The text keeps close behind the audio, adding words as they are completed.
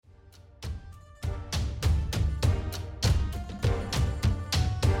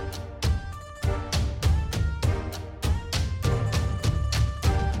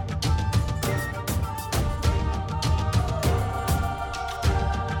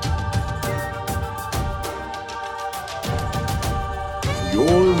You're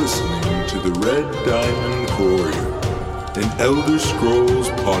listening to the Red Diamond Courier, an Elder Scrolls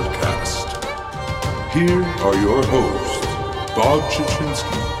podcast. Here are your hosts, Bob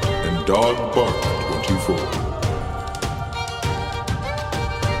Chichinski and Dog Bark 24.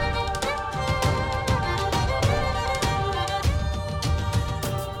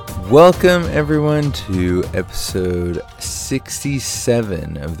 Welcome everyone to episode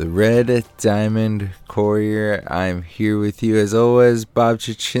 67 of the Red Diamond Courier. I'm here with you as always, Bob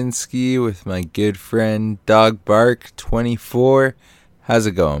Chichinski, with my good friend Dog Bark 24. How's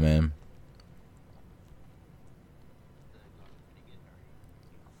it going, man?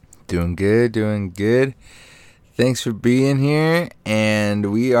 Doing good. Thanks for being here,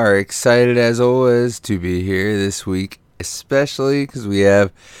 and we are excited as always to be here this week, especially because we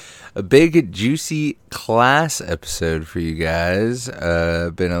have a big, juicy class episode for you guys.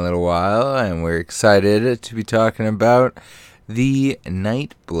 Been a little while, and we're excited to be talking about the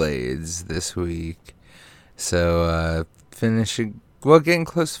Nightblades this week. So, getting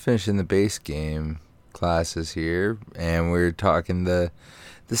close to finishing the base game classes here, and we're talking the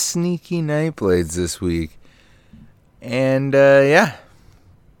sneaky Nightblades this week. And,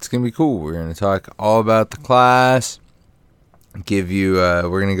 it's going to be cool. We're going to talk all about the class. We're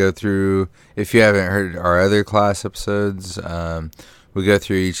going to go through, if you haven't heard our other class episodes, we go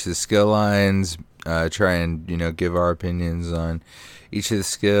through each of the skill lines, try and, give our opinions on each of the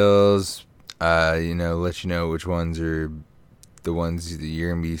skills, let you know which ones are the ones that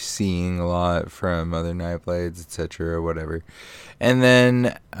you're going to be seeing a lot from other Nightblades, etc., or whatever. And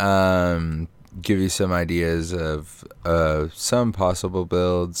then, give you some ideas of some possible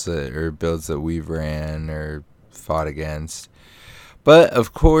builds that we've ran or fought against. But,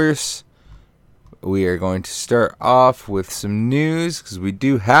 of course, we are going to start off with some news, because we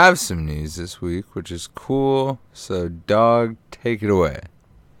do have some news this week, which is cool. So, Dog, take it away.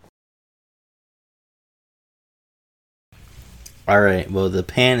 Alright, well, the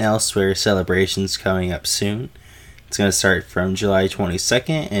Pan Elsewhere celebration's coming up soon. It's going to start from July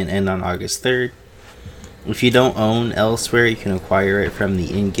 22nd and end on August 3rd. If you don't own Elsewhere, you can acquire it from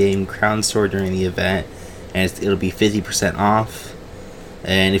the in-game crown store during the event, and it'll be 50% off.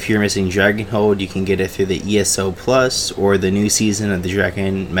 And if you're missing Dragonhold, you can get it through the ESO Plus or the new season of the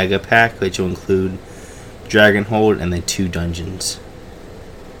Dragon Mega Pack, which will include Dragonhold and the 2 dungeons.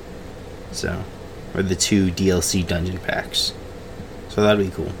 Or the 2 DLC dungeon packs. So that'll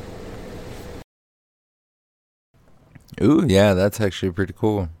be cool. Ooh, yeah, that's actually pretty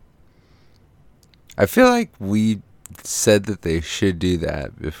cool. I feel like we said that they should do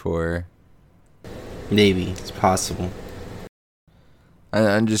that before. Maybe it's possible.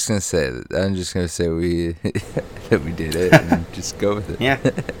 I'm just gonna say we that we did it and just go with it. Yeah.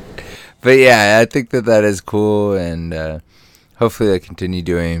 But yeah, I think that is cool, and hopefully they continue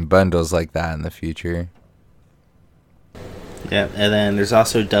doing bundles like that in the future. Yeah, and then there's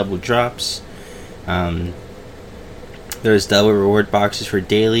also double drops. There's double reward boxes for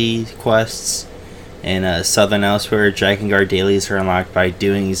daily quests. And Southern Elsewhere, Drakengard dailies are unlocked by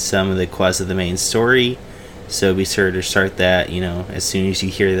doing some of the quests of the main story. So be sure to start that, as soon as you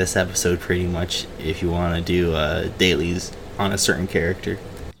hear this episode, pretty much, if you want to do dailies on a certain character.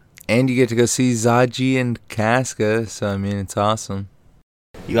 And you get to go see Zaji and Casca, so it's awesome.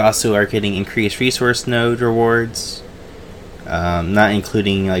 You also are getting increased resource node rewards, not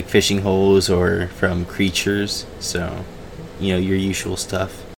including like fishing holes or from creatures, so, your usual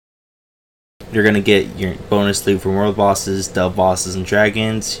stuff. You're going to get your bonus loot from world bosses, dove bosses, and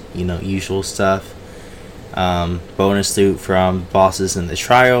dragons, usual stuff. Bonus loot from bosses in the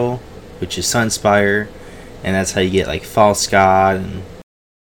trial, which is Sunspire, and that's how you get like False God, and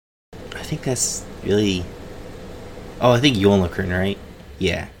I think that's really... I think Yolnukern, right?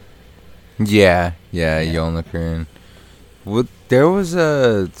 Yeah. Yeah, Yolnukern. There was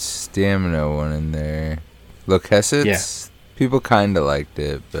a stamina one in there. Lokesitz? Yeah. People kind of liked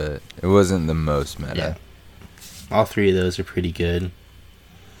it, but it wasn't the most meta. Yeah. All 3 of those are pretty good.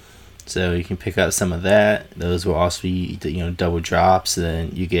 So you can pick up some of that. Those will also be, double drops. And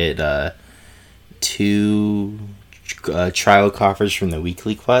then you get 2 trial coffers from the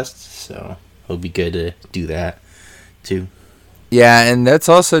weekly quests. So it'll be good to do that too. Yeah, and that's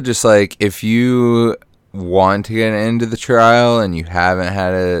also just like, if you want to get into the trial and you haven't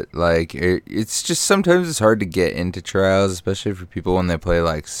had it, it's just sometimes it's hard to get into trials, especially for people when they play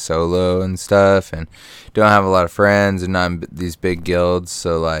like solo and stuff and don't have a lot of friends and not in these big guilds.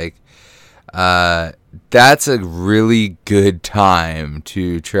 So that's a really good time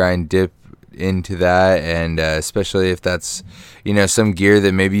to try and dip into that, and especially if that's, you know, some gear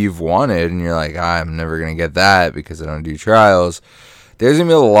that maybe you've wanted and you're like, I'm never gonna get that because I don't do trials. there's going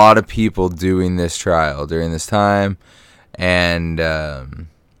to be a lot of people doing this trial during this time. And,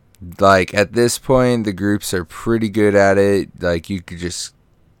 like, at this point, the groups are pretty good at it. Like, you could just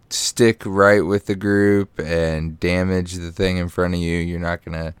stick right with the group and damage the thing in front of you. You're not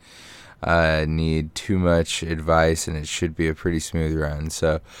going to need too much advice, and it should be a pretty smooth run.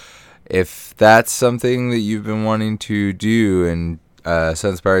 So if that's something that you've been wanting to do and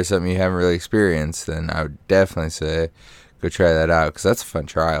Sunspire is something you haven't really experienced, then I would definitely say go try that out, because that's a fun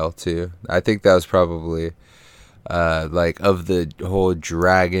trial too. I think that was probably like, of the whole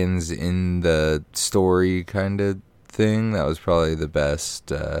dragons in the story kind of thing, that was probably the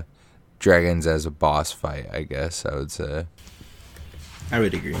best dragons as a boss fight, I guess I would say. I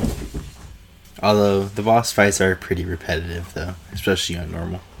would agree. Although the boss fights are pretty repetitive, though, especially on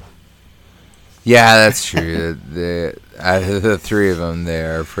normal. Yeah, that's true. Out of the three of them, they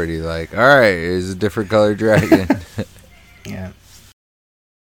are pretty like, all right, here's a different colored dragon. Yeah.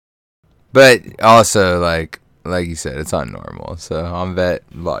 But also, like you said, it's on normal, so on vet,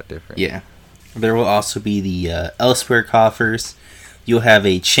 a lot different. Yeah. There will also be the Elsewhere coffers. You'll have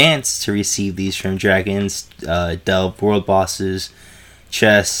a chance to receive these from dragons, delve world bosses,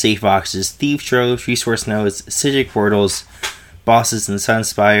 chests, safe boxes, thief troves, resource nodes, Sigic portals, bosses in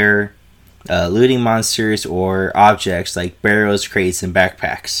Sunspire, looting monsters, or objects like barrels, crates, and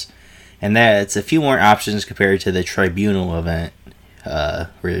backpacks. And that's a few more options compared to the Tribunal event,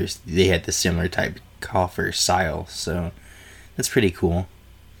 where they had the similar type coffer style. So that's pretty cool.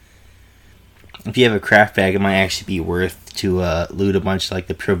 If you have a craft bag, it might actually be worth to loot a bunch of, like,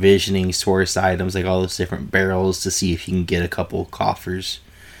 the provisioning source items, like all those different barrels, to see if you can get a couple coffers.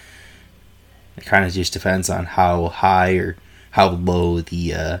 It kind of just depends on how high or how low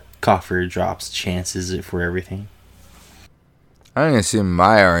the coffer drops chances for everything. I'm going to assume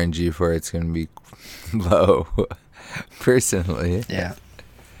my RNG for it's going to be low, personally. Yeah.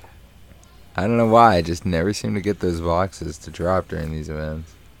 I don't know why, I just never seem to get those boxes to drop during these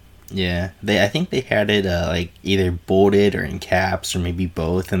events. Yeah, I think they had it like either bolded or in caps or maybe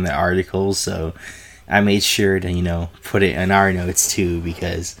both in the articles, so I made sure to, put it in our notes too,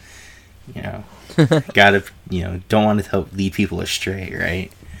 because, gotta, don't want to lead people astray,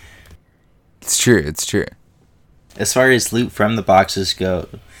 right? It's true. As far as loot from the boxes go,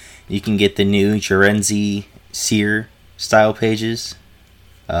 you can get the new Jorenzi Seer style pages.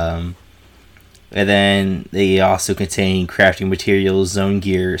 And then they also contain crafting materials, zone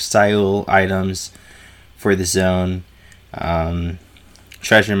gear, style items for the zone,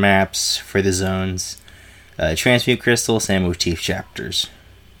 treasure maps for the zones, transmute crystals, and motif chapters.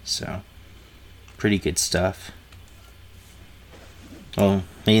 So, pretty good stuff. Well,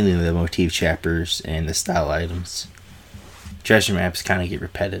 mainly the motif chapters and the style items. Treasure maps kind of get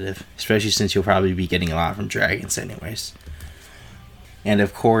repetitive, especially since you'll probably be getting a lot from dragons anyways. And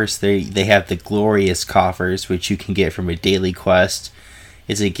of course, they have the glorious coffers, which you can get from a daily quest.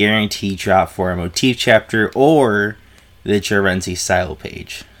 It's a guaranteed drop for a motif chapter or the Jorenzi style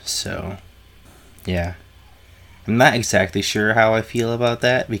page. So, yeah. I'm not exactly sure how I feel about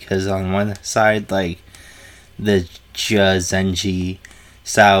that, because on one side, like, the Jorenzi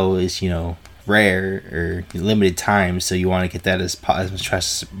style is, rare or limited time, so you want to get that as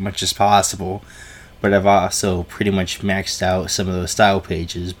much as possible. But I've also pretty much maxed out some of those style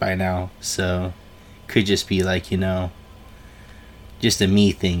pages by now. So, could just be like, just a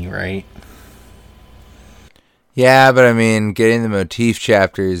me thing, right? Yeah, but I mean, getting the motif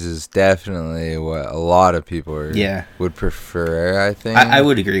chapters is definitely what a lot of people would prefer, I think. I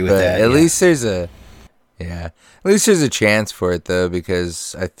would agree with that. At least there's a chance for it, though,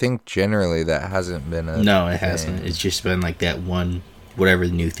 because I think generally that hasn't been a No, it thing. hasn't. It's just been like that one, whatever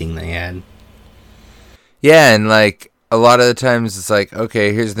the new thing they had. Yeah, and like a lot of the times it's like,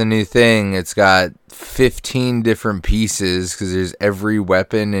 okay, here's the new thing. It's got 15 different pieces because there's every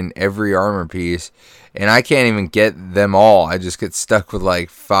weapon and every armor piece, and I can't even get them all. I just get stuck with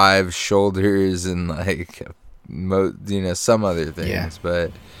like 5 shoulders and like some other things. Yeah.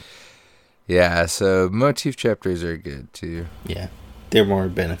 But yeah, so motif chapters are good too. Yeah, they're more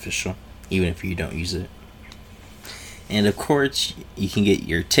beneficial, even if you don't use it. And of course, you can get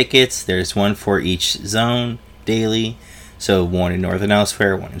your tickets. There's one for each zone daily. So one in Northern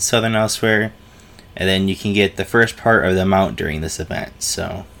Elsewhere, one in Southern Elsewhere. And then you can get the first part of the mount during this event.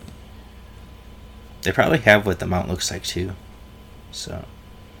 So they probably have what the mount looks like too. So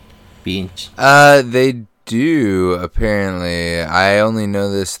they do, apparently. I only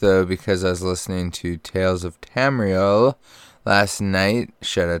know this though because I was listening to Tales of Tamriel last night.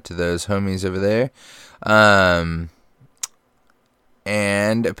 Shout out to those homies over there.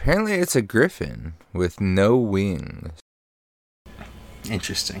 And apparently it's a griffin with no wings.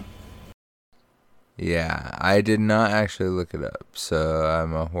 Interesting. Yeah, I did not actually look it up, so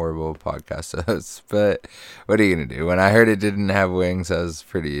I'm a horrible podcast host. But what are you gonna do? When I heard it didn't have wings, I was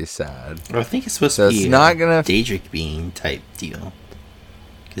pretty sad. Well, I think it's supposed So to be it's not gonna. Daedric being type deal.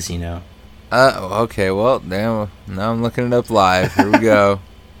 Because, you know. Okay, well, damn. Now I'm looking it up live. Here we go.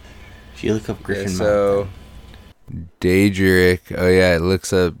 If you look up Griffin so Mountain. Daedric. Oh yeah, it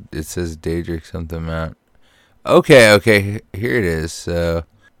looks up. It says Daedric something mount. Okay, here it is.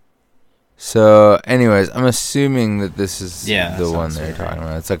 So, anyways, I'm assuming that this is the one they're talking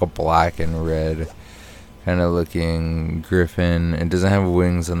about. It's like a black and red kind of looking griffin. It doesn't have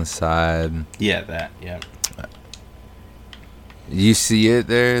wings on the side. Yeah, that. Yeah. You see it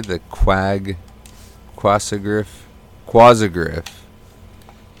there? The quasagriff.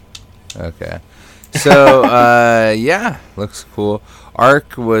 Okay. So, yeah, looks cool.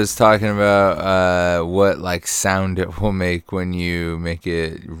 Ark was talking about what like sound it will make when you make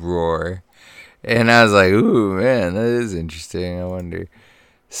it roar. And I was like, ooh, man, that is interesting. I wonder.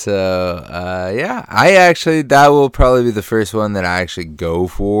 So, yeah, that will probably be the first one that I actually go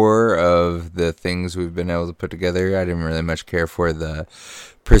for of the things we've been able to put together. I didn't really much care for the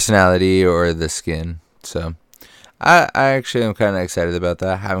personality or the skin. So, I actually am kind of excited about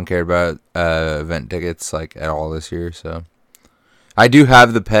that. I haven't cared about event tickets like at all this year. So, I do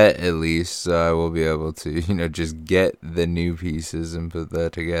have the pet at least. So, I will be able to, just get the new pieces and put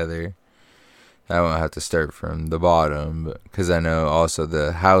that together. I won't have to start from the bottom, because I know also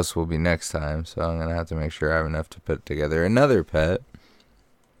the house will be next time, so I'm going to have to make sure I have enough to put together another pet.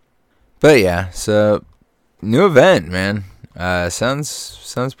 But yeah, so, new event, man.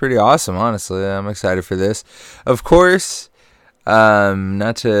 Sounds pretty awesome, honestly. I'm excited for this. Of course,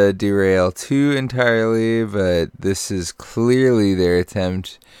 not to derail too entirely, but this is clearly their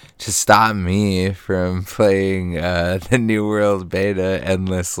attempt to stop me from playing the New World beta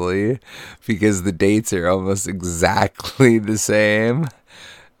endlessly, because the dates are almost exactly the same.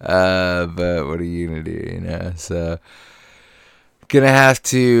 But what are you gonna do, So, gonna have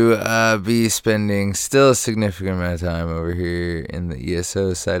to be spending still a significant amount of time over here in the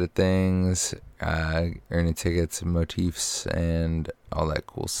ESO side of things, earning tickets and motifs and all that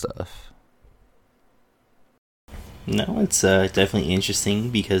cool stuff. No, it's definitely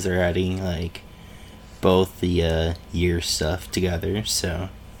interesting because they're adding like both the year stuff together. So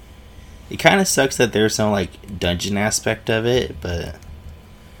it kind of sucks that there's no like dungeon aspect of it, but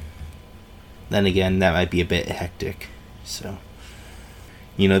then again, that might be a bit hectic. So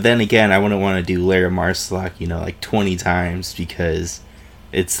then again, I wouldn't want to do Lara Marsalok, like 20 times because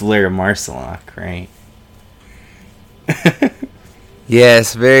it's Lara Marsalok, right?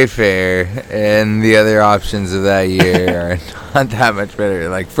 Yes, very fair. And the other options of that year are not that much better,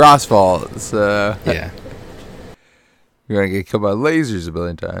 like Frostfall. So yeah, you're gonna get killed by lasers a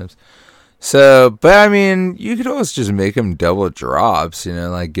billion times. So, but I mean, you could always just make them double drops.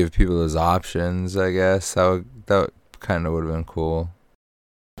 Like give people those options. I guess that kind of would have been cool.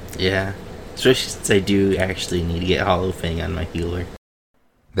 Yeah, especially since I do actually need to get Hollow Fang on my healer.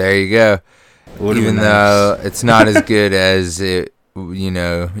 There you go. Even though it's not as good as it.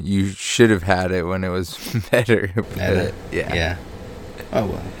 You should have had it when it was better. But, yeah. Oh,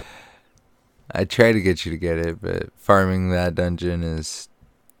 well. I tried to get you to get it, but farming that dungeon is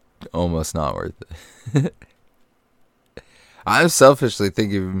almost not worth it. I'm selfishly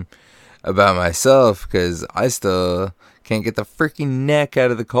thinking about myself because I still can't get the freaking neck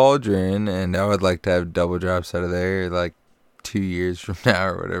out of the cauldron, and I would like to have double drops out of there like 2 years from now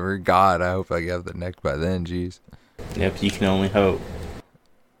or whatever. God, I hope I have the neck by then, jeez. Yep, you can only hope.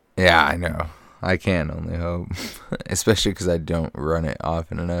 Yeah, I know. I can only hope. Especially because I don't run it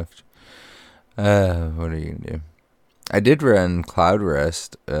often enough. What are you going to do? I did run Cloud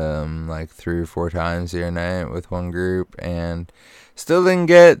Rest like 3 or 4 times the other night with one group, and still didn't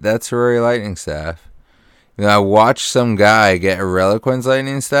get that Sorority Lightning Staff. I watched some guy get a Reliquence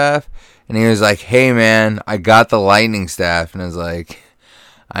Lightning Staff, and he was like, hey man, I got the Lightning Staff. And I was like,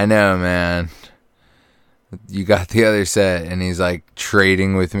 I know, man. You got the other set. And he's like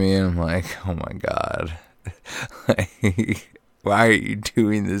trading with me, and I'm like, oh my god. Why are you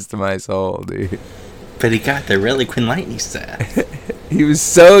doing this to my soul, dude? But he got the Reliquant Lightning Staff. He was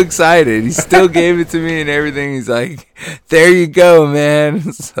so excited. He still gave it to me and everything. He's like, there you go, man.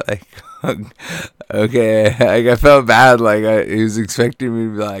 It's like, okay. Like, I felt bad. Like, he was expecting me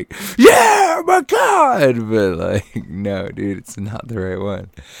to be like, yeah, oh my god. But, like, no, dude, it's not the right one.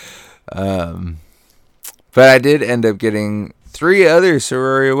 But I did end up getting 3 other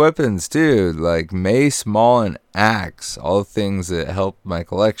sorority weapons, too. Like, mace, maul, and axe. All things that helped my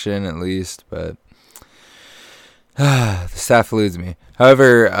collection, at least. But The staff eludes me.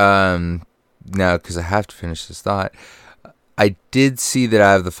 However, now, because I have to finish this thought, I did see that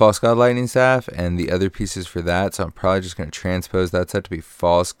I have the False God Lightning Staff and the other pieces for that, so I'm probably just going to transpose that set to be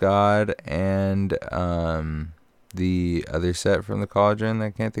False God and the other set from the Cauldron that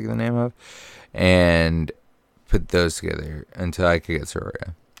I can't think of the name of, and put those together until I could get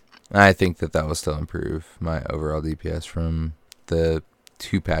Soraya. I think that will still improve my overall DPS from the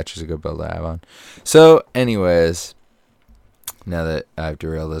 2 patches ago build I have on. So, anyways, now that I've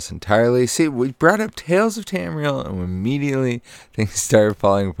derailed this entirely, see, we brought up Tales of Tamriel, and immediately things started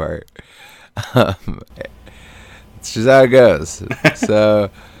falling apart. It's just how it goes. So,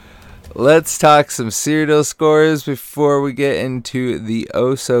 let's talk some Cyrodiil scores before we get into the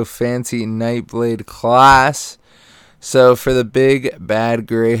oh-so-fancy Nightblade class. So, for the Big Bad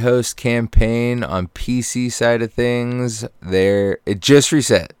Grey Host campaign on PC side of things, it just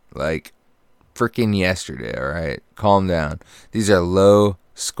reset, like, freaking yesterday, alright? Calm down. These are low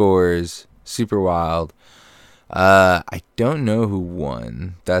scores, super wild. I don't know who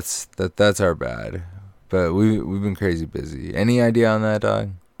won. That's our bad. But we've been crazy busy. Any idea on that,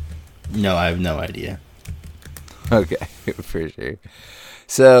 dog? No, I have no idea. Okay, for sure.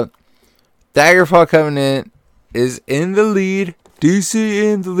 So, Daggerfall Covenant is in the lead. DC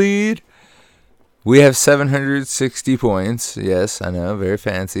in the lead. We have 760 points. Yes, I know, very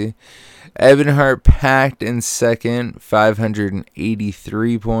fancy. Ebonheart Pact in second,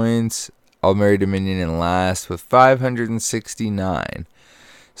 583 points. Aldmeri Dominion in last with 569.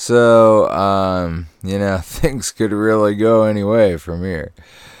 So, things could really go any way from here.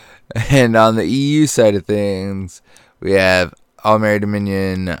 And on the EU side of things, we have Aldmeri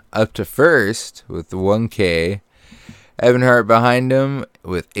Dominion up to first with 1K. Ebonheart behind him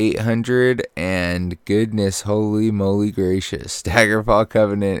with 800. And goodness, holy moly gracious, Daggerfall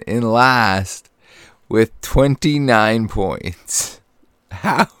Covenant in last with 29 points.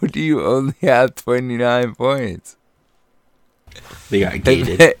 How do you only have 29 points? They got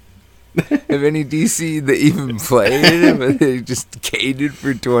gated. Have any DC that even played, but they just gated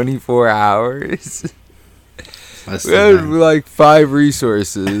for 24 hours? We had like 5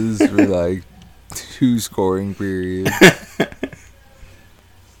 resources for like 2 scoring periods.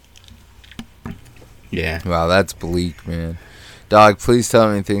 Yeah. Wow, that's bleak, man. Dog, please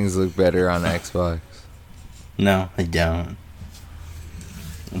tell me things look better on Xbox. No, I don't.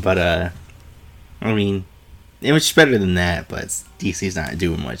 But, I mean, it was better than that, but DC's not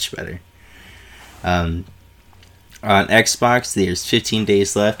doing much better. On Xbox, there's 15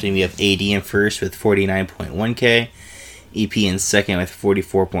 days left, and we have AD in first with 49.1k, EP in second with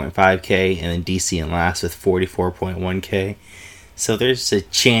 44.5k, and then DC in last with 44.1k. So there's a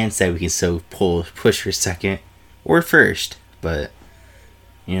chance that we can still push for second or first, but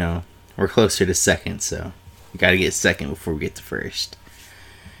we're closer to second, so we gotta get second before we get to first.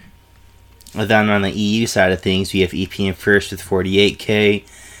 And then on the EU side of things, we have EP in first with 48k,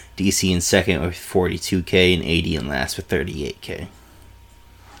 DC in second with 42k, and AD in last with 38k.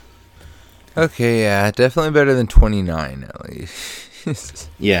 Okay, yeah, definitely better than 29 at least.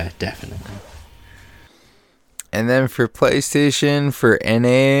 Yeah, definitely. And then for PlayStation, for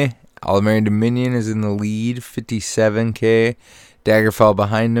NA, Aldmeri Dominion is in the lead, 57k. Daggerfall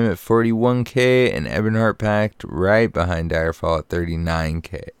behind him at 41k, and Ebonheart Pact right behind Daggerfall at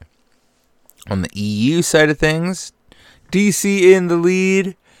 39k. On the EU side of things, DC in the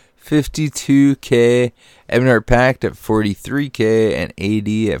lead, 52k. Ebonheart Pact at 43k, and AD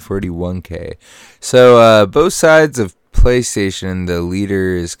at 41k. So both sides of PlayStation, the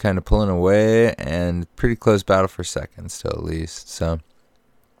leader is kind of pulling away, and pretty close battle for second still at least. So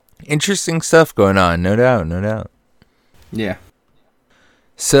interesting stuff going on, no doubt. Yeah.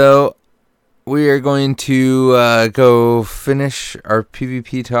 So we are going to go finish our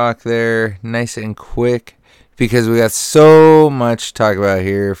PvP talk there nice and quick, because we got so much to talk about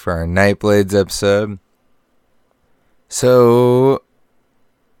here for our Nightblades episode. So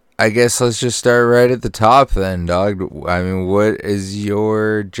I guess let's just start right at the top then, dog. I mean, what is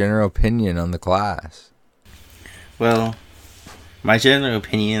your general opinion on the class? Well, my general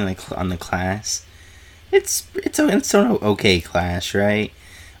opinion on the class, it's an okay class, right?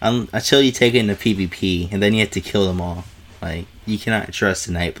 Until you take it into PvP, and then you have to kill them all. Like, you cannot trust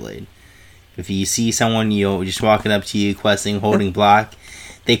a Nightblade. If you see someone, just walking up to you, questing, holding block,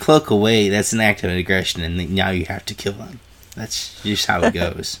 they cloak away, that's an act of aggression, and now you have to kill them. That's just how it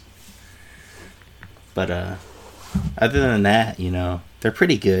goes. But, other than that, they're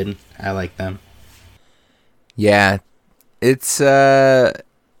pretty good. I like them. Yeah, it's a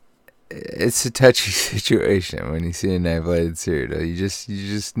touchy situation when you see a Nightblade Cyrodiil. You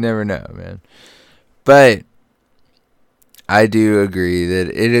just never know, man. But I do agree that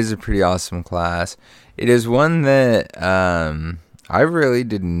it is a pretty awesome class. It is one that I really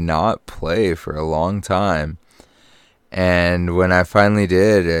did not play for a long time. And when I finally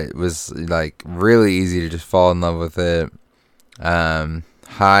did, it was like really easy to just fall in love with it.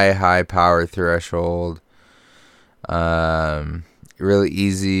 High power threshold. Really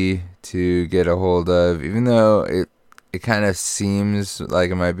easy to get a hold of, even though it kind of seems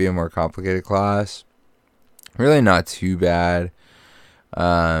like it might be a more complicated class. Really not too bad.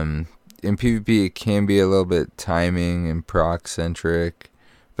 In PvP, it can be a little bit timing and proc centric,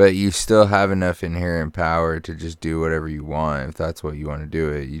 but you still have enough inherent power to just do whatever you want. If that's what you want to do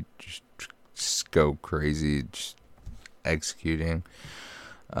it, you just go crazy, just executing.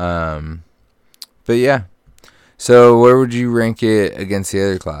 But yeah. So where would you rank it against the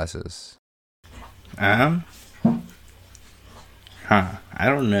other classes? I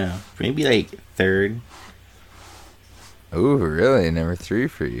don't know. Maybe like third. Ooh, really? Number 3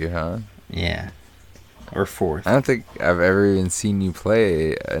 for you, huh? Yeah. Or fourth. I don't think I've ever even seen you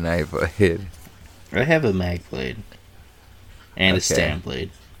play a Nightblade. I have a Magblade. And a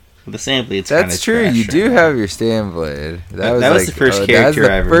Standblade. The Standblade's kind of That's true. You do have your Standblade. That was the first character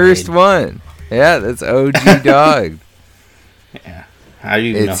I ever made. That was the first one. Yeah, that's OG dog. Yeah. How do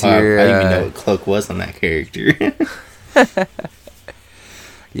you even know what Cloak was on that character?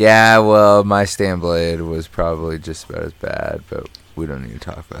 Yeah, well, my Standblade was probably just about as bad, but we don't need to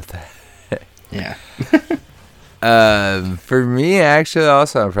talk about that. Yeah. For me, actually,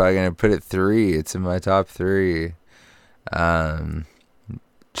 also, I'm probably going to put it 3. It's in my top 3.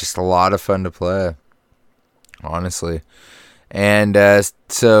 Just a lot of fun to play, honestly. And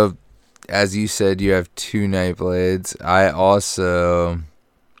so, as you said, you have 2 Nightblades. I also,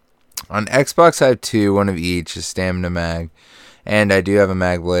 on Xbox, I have 2, one of each, a Stamina Mag. And I do have a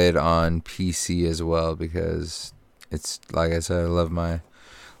Magblade on PC as well, because it's, like I said, I love my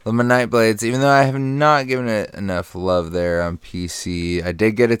Nightblades, even though I have not given it enough love there on PC. I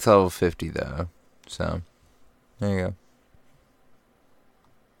did get it to level 50, though. So, there you go.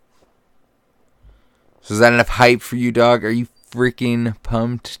 So is that enough hype for you, dog? Are you freaking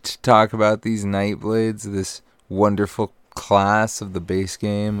pumped to talk about these Nightblades, this wonderful class of the base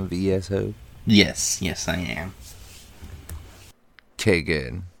game of ESO? Yes, I am. Okay,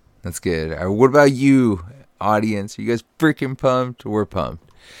 good. That's good. What about you, audience? Are you guys freaking pumped? We're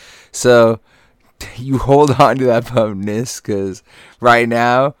pumped. So, you hold on to that pumpedness, because right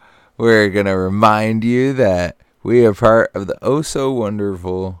now, we're going to remind you that we are part of the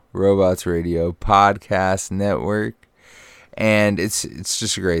oh-so-wonderful Robots Radio podcast network. And it's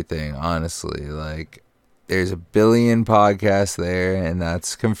just a great thing, honestly. Like, there's 1 billion podcasts there, and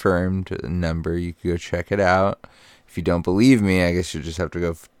that's confirmed number. You can go check it out. If you don't believe me, I guess you just have to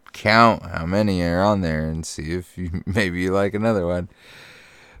go count how many are on there and see if maybe you like another one.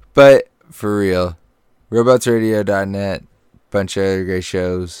 But for real, robotsradio.net, bunch of other great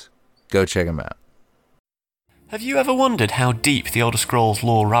shows. Go check them out. Have you ever wondered how deep the Elder Scrolls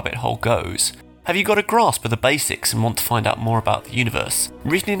lore rabbit hole goes? Have you got a grasp of the basics and want to find out more about the universe?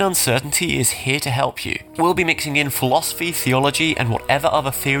 Written in Uncertainty is here to help you. We'll be mixing in philosophy, theology, and whatever other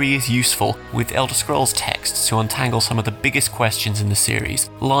theory is useful with Elder Scrolls texts to untangle some of the biggest questions in the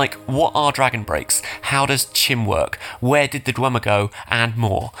series, like what are dragon breaks, how does Chim work, where did the Dwemer go, and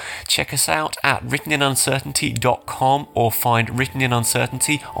more. Check us out at writteninuncertainty.com or find Written in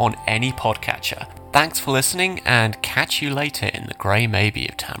Uncertainty on any podcatcher. Thanks for listening, and catch you later in the Grey Maybe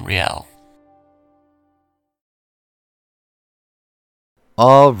of Tamriel.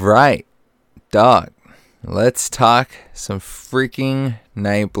 All right, dog. Let's talk some freaking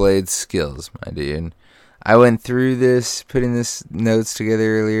Nightblade skills, my dude. I went through this, putting this notes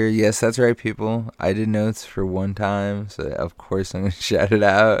together earlier. Yes, that's right, people. I did notes for one time, so of course I'm going to shout it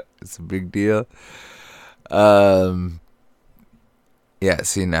out. It's a big deal. Yeah,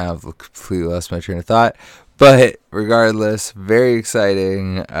 see, now I've completely lost my train of thought. But regardless, very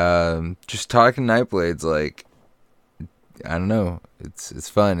exciting. Just talking Nightblades, like, I don't know. It's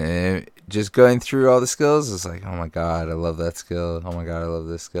fun. And just going through all the skills, it's like, oh my god, I love that skill. Oh my god, I love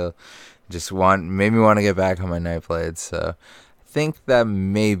this skill. Made me want to get back on my Nightblades. So I think that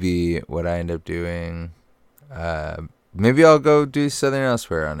may be what I end up doing. Maybe I'll go do something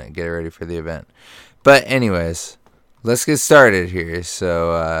elsewhere on it. Get ready for the event. But anyways, let's get started here.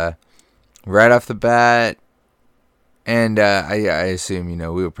 So right off the bat, and I assume, we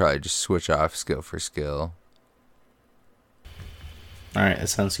will probably just switch off skill for skill. Alright, that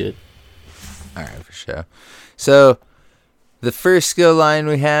sounds good. Alright, for sure. So, the first skill line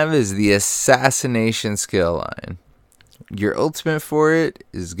we have is the Assassination skill line. Your ultimate for it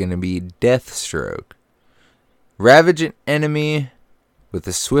is going to be Deathstroke. Ravage an enemy with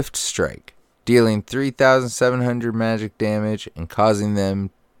a swift strike, dealing 3,700 magic damage and causing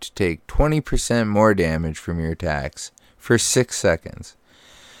them to take 20% more damage from your attacks for 6 seconds.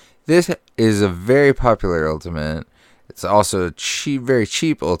 This is a very popular ultimate. It's also a very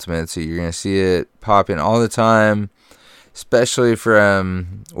cheap ultimate, so you're going to see it popping all the time, especially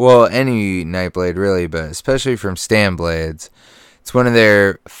from, any Nightblade really, but especially from Nightblades. It's one of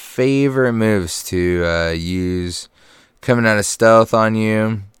their favorite moves to use coming out of stealth on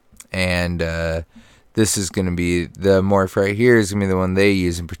you, and this is going to be the morph right here is going to be the one they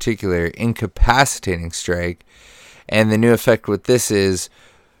use in particular, Incapacitating Strike. And the new effect with this is,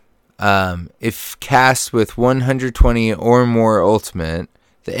 if cast with 120 or more ultimate,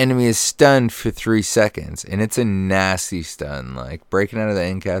 the enemy is stunned for 3 seconds, and it's a nasty stun. Like, breaking out of the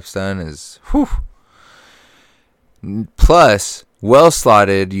incap stun is, whew. Plus, well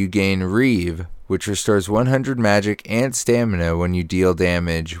slotted, you gain Reeve, which restores 100 magic and stamina when you deal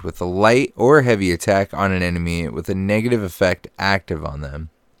damage with a light or heavy attack on an enemy with a negative effect active on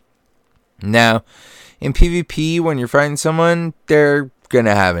them. Now, in PvP, when you're fighting someone, they're going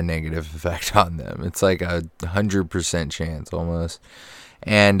to have a negative effect on them. It's like a 100% chance almost.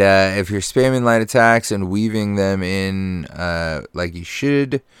 And if you're spamming light attacks and weaving them in like you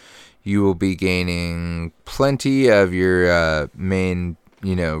should, you will be gaining plenty of your main,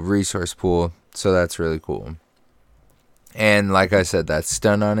 resource pool. So that's really cool. And like I said, that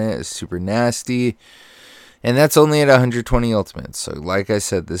stun on it is super nasty. And that's only at 120 ultimates. So like I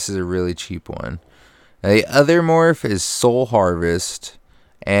said, this is a really cheap one. Now, the other morph is Soul Harvest.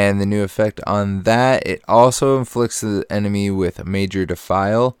 And the new effect on that, it also inflicts the enemy with a Major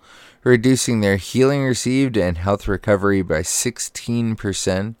Defile, reducing their healing received and health recovery by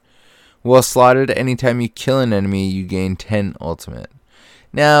 16%. While slotted, anytime you kill an enemy, you gain 10 ultimate.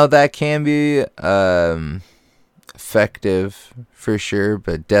 Now, that can be effective for sure,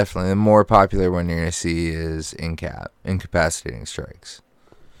 but definitely the more popular one you're going to see is Incapacitating Strikes.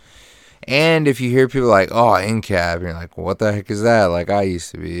 And if you hear people like, oh, Incap, you're like, what the heck is that? Like I used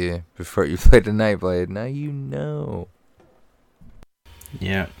to be before you played a Nightblade. Now you know.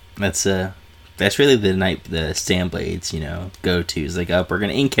 Yeah, that's really the Nightblades, go-tos. Like, we're going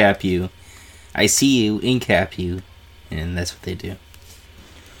to Incap you. I see you, Incap you. And that's what they do.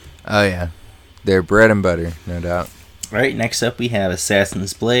 Oh, yeah. They're bread and butter, no doubt. Alright, next up we have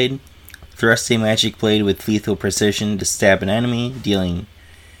Assassin's Blade. Thrust a magic blade with lethal precision to stab an enemy, dealing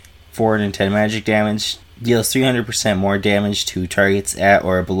 410 magic damage. Deals 300% more damage to targets at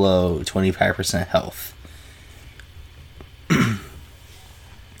or below 25% health.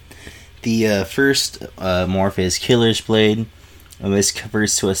 The first morph is Killer's Blade. This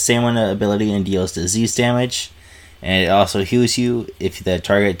converts to a stamina ability and deals disease damage. And it also heals you if the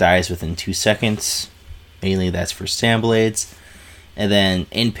target dies within 2 seconds. Mainly that's for Nightblades. And then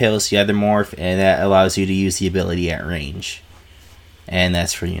Impale's the other morph, and that allows you to use the ability at range. And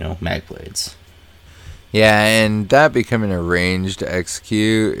that's for, Magblades. Yeah, and that becoming a ranged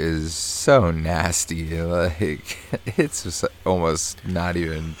execute is so nasty. Like, it's just almost not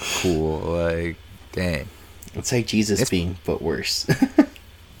even cool. Like, dang. It's like Jesus being, but worse.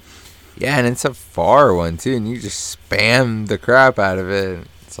 Yeah, and it's a far one, too, and you just spam the crap out of it.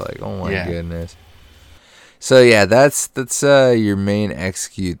 It's like, oh my goodness. So, yeah, that's your main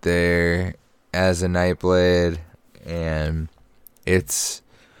execute there as a Nightblade, and it's,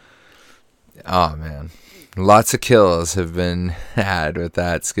 oh man, lots of kills have been had with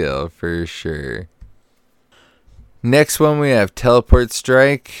that skill for sure. Next one we have Teleport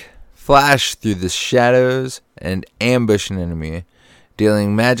Strike. Flash through the shadows and ambush an enemy,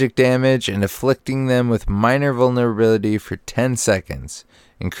 dealing magic damage and afflicting them with minor vulnerability for 10 seconds,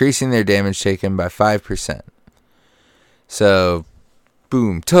 increasing their damage taken by 5%. So,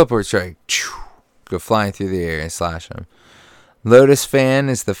 boom, Teleport Strike, go flying through the air and slash them. Lotus Fan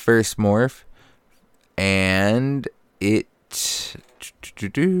is the first morph, and it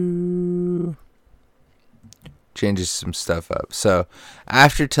changes some stuff up. So,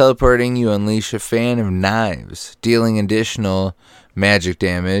 after teleporting, you unleash a fan of knives, dealing additional magic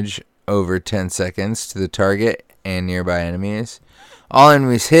damage over 10 seconds to the target and nearby enemies. All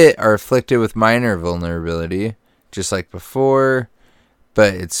enemies hit are afflicted with minor vulnerability, just like before,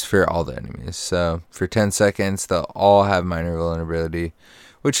 but it's for all the enemies. So, for 10 seconds, they'll all have minor vulnerability,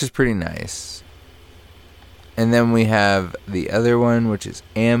 which is pretty nice. And then we have the other one, which is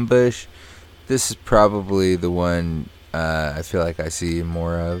Ambush. This is probably the one I feel like I see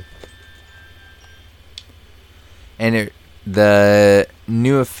more of. And it The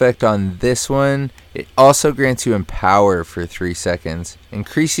new effect on this one, it also grants you Empower for 3 seconds,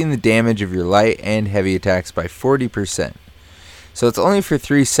 increasing the damage of your light and heavy attacks by 40%. So it's only for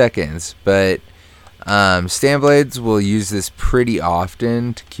 3 seconds, but Nightblades will use this pretty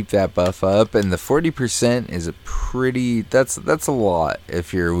often to keep that buff up, and the 40% is that's a lot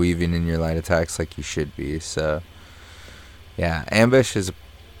if you're weaving in your light attacks like you should be. So yeah, Ambush is a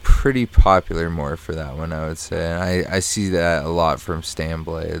pretty popular morph for that one, I would say. And I see that a lot from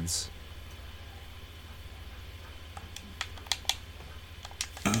Nightblades.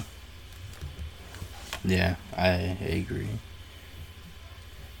 Yeah, I agree.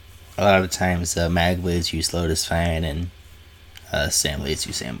 A lot of the times, Magblades use Lotus Fang and Nightblades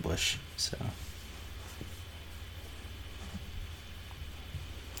use Ambush. So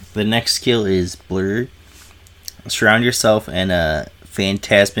the next skill is Blur. Surround yourself in a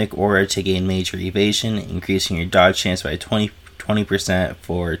phantasmic aura to gain major evasion, increasing your dodge chance by 20%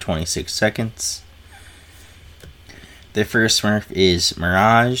 for 26 seconds. The first smurf is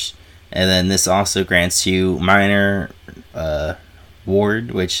Mirage, and then this also grants you minor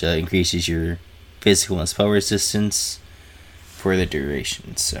ward, which increases your physical and spell resistance for the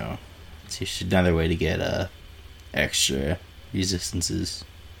duration. So it's just another way to get extra resistances.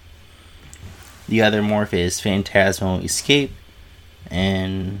 The other morph is Phantasmal Escape,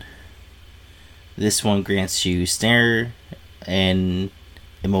 and this one grants you Snare and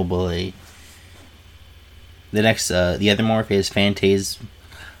Immobility. The other morph is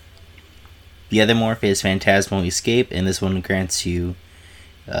Phantasmal Escape, and this one grants you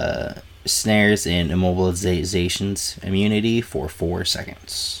snares and immobilizations immunity for 4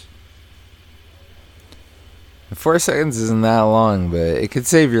 seconds. 4 seconds isn't that long, but it could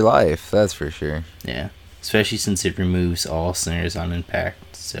save your life, that's for sure. Yeah, especially since it removes all snares on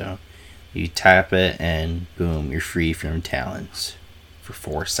impact. So you tap it and boom, you're free from talons for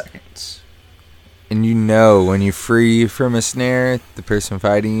 4 seconds. And you know when you free from a snare, the person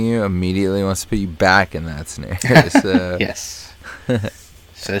fighting you immediately wants to put you back in that snare. So. Yes.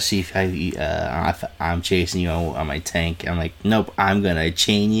 Especially if I'm chasing you on my tank. I'm like, nope, I'm going to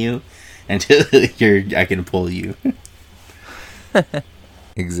chain you until I can pull you.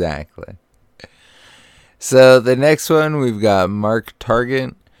 Exactly. So the next one, we've got Mark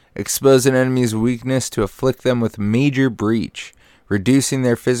Target. Expose an enemy's weakness to afflict them with major breach, reducing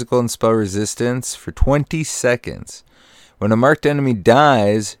their physical and spell resistance for 20 seconds. When a marked enemy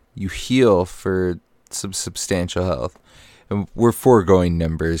dies, you heal for some substantial health. And we're foregoing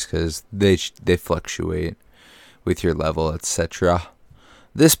numbers because they fluctuate with your level, etc.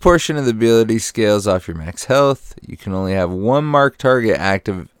 This portion of the ability scales off your max health. You can only have one marked target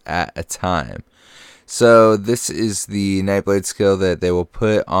active at a time. So this is the Nightblade skill that they will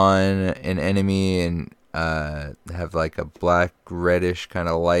put on an enemy and have like a black reddish kind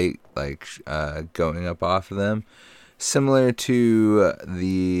of light going up off of them, similar to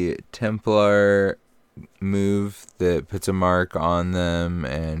the Templar move that puts a mark on them,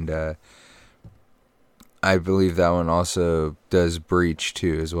 and I believe that one also does breach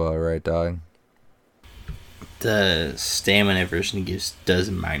too as well, right, dog? The stamina version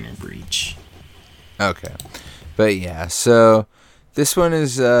does minor breach. Okay, but yeah, so this one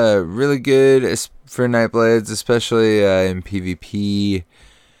is really good for Nightblades, especially in PvP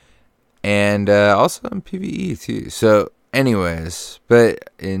and also in PvE too. So anyways, you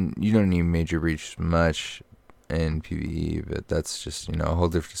don't need major breach much in PvE, but that's just, a whole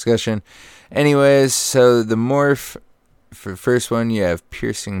different discussion. Anyways, so the morph for the first one, you have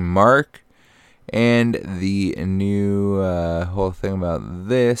Piercing Mark, and the new whole thing about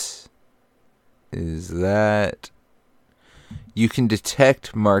this is that you can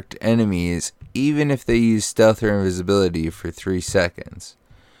detect marked enemies even if they use stealth or invisibility for 3 seconds.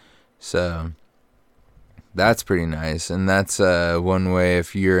 So that's pretty nice, and that's one way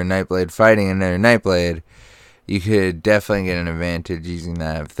if you're a Nightblade fighting another Nightblade, you could definitely get an advantage using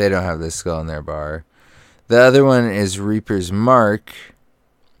that if they don't have this skill in their bar. The other one is Reaper's Mark,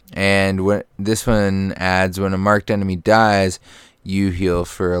 and this one adds when a marked enemy dies, you heal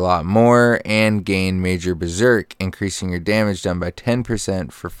for a lot more and gain Major Berserk, increasing your damage done by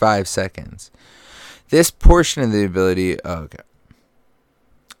 10% for 5 seconds. This portion of the ability, 10%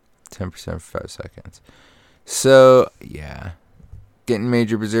 for 5 seconds. So, yeah. Getting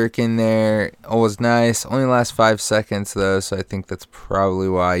Major Berserk in there, always nice. Only lasts 5 seconds, though, so I think that's probably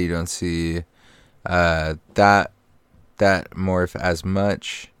why you don't see that morph as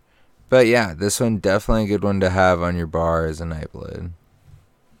much. But yeah, this one definitely a good one to have on your bar as a Nightblade.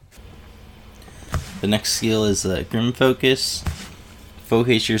 The next skill is Grim Focus.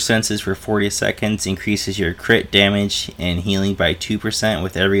 Focus your senses for 40 seconds. Increases your crit damage and healing by 2%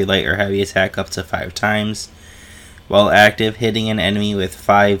 with every light or heavy attack up to 5 times. While active, hitting an enemy with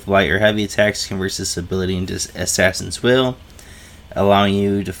 5 light or heavy attacks converts this ability into Assassin's Will, allowing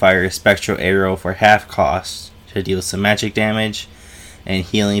you to fire a spectral arrow for half cost to deal some magic damage, and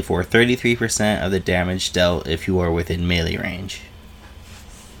healing for 33% of the damage dealt if you are within melee range.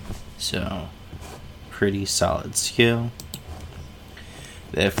 So, pretty solid skill.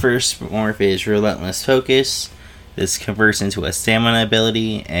 The first morph is Relentless Focus. This converts into a stamina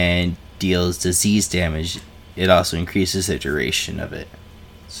ability and deals disease damage. It also increases the duration of it.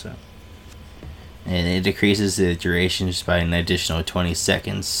 And it decreases the duration just by an additional 20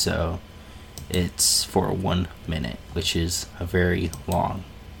 seconds, so it's for 1 minute, which is a very long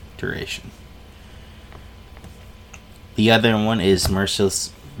duration. The other one is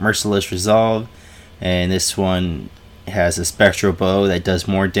Merciless Resolve, and this one has a spectral bow that does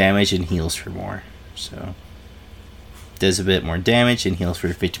more damage and heals for more. So, does a bit more damage and heals for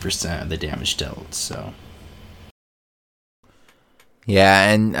 50% of the damage dealt, so... Yeah,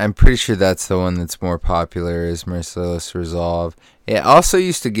 and I'm pretty sure that's the one that's more popular, is Merciless Resolve. It also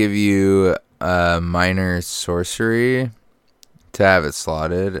used to give you minor sorcery to have it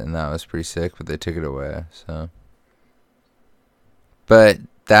slotted, and that was pretty sick, but they took it away. So, but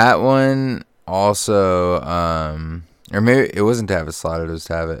that one also, or maybe it wasn't to have it slotted, it was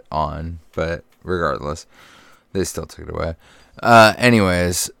to have it on, but regardless, they still took it away.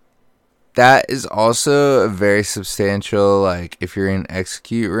 Anyways, that is also a very substantial, like, if you're in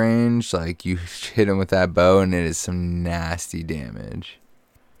execute range, like, you hit him with that bow and it is some nasty damage.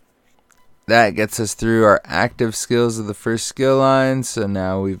 That gets us through our active skills of the first skill line, so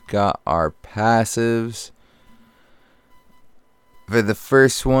now we've got our passives. For the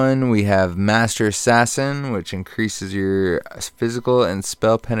first one, we have Master Assassin, which increases your physical and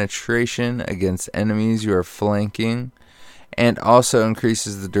spell penetration against enemies you are flanking, and also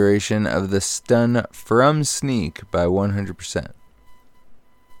increases the duration of the stun from sneak by 100%.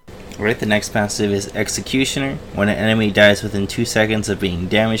 Alright, the next passive is Executioner. When an enemy dies within 2 seconds of being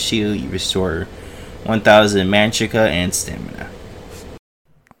damaged to you, you restore 1000 Manchika and stamina.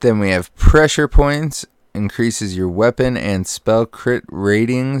 Then we have Pressure Points. Increases your weapon and spell crit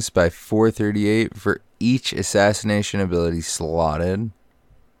ratings by 438 for each assassination ability slotted.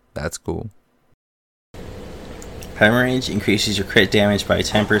 That's cool. Hemorrhage increases your crit damage by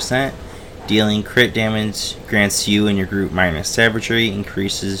 10%. Dealing crit damage grants you and your group minus savagery.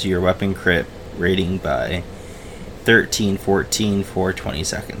 Increases your weapon crit rating by 1314 for 20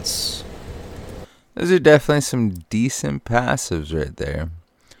 seconds. Those are definitely some decent passives right there.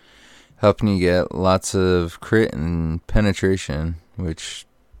 Helping you get lots of crit and penetration, which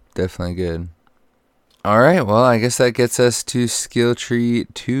definitely good. Alright, well, I guess that gets us to skill tree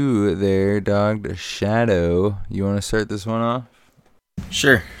 2 there, dog. Shadow. You want to start this one off?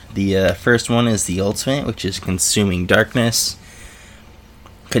 Sure. The first one is the ultimate, which is Consuming Darkness.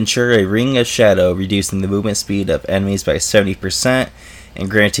 Conjure a ring of shadow, reducing the movement speed of enemies by 70% and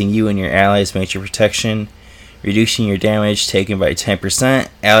granting you and your allies major protection. Reducing your damage taken by 10%.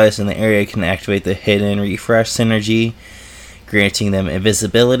 Allies in the area can activate the Hidden Refresh synergy, granting them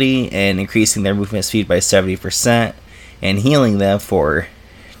invisibility and increasing their movement speed by 70%, and healing them for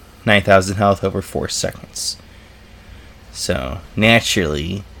 9,000 health over 4 seconds. So,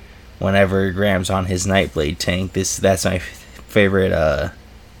 naturally, whenever Graham's on his Nightblade tank, that's my favorite,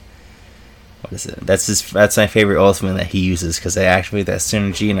 what is it? That's my favorite ultimate that he uses, because I activate that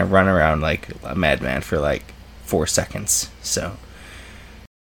synergy and I run around like a madman for like 4 seconds. So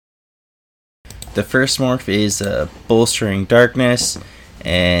the first morph is Bolstering Darkness,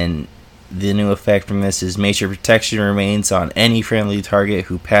 and the new effect from this is Major Protection remains on any friendly target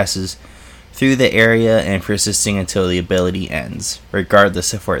who passes through the area and persisting until the ability ends,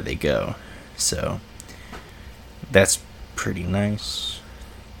 regardless of where they go. So that's pretty nice.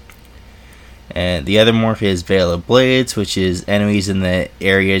 And the other morph is Veil of Blades, which is enemies in the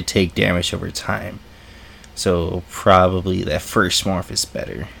area take damage over time. So probably that first morph is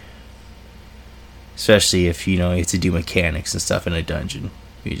better. Especially if you have to do mechanics and stuff in a dungeon.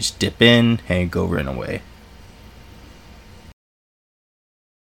 You just dip in and go run away.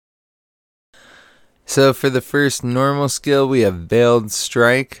 So for the first normal skill, we have Veiled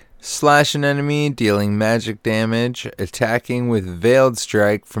Strike. Slash an enemy, dealing magic damage. Attacking with Veiled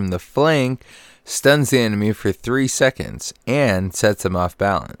Strike from the flank stuns the enemy for 3 seconds and sets them off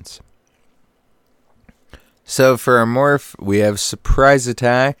balance. So for our morph, we have Surprise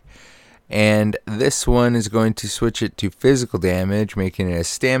Attack. And this one is going to switch it to physical damage, making it a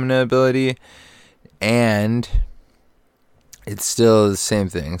stamina ability. And it's still the same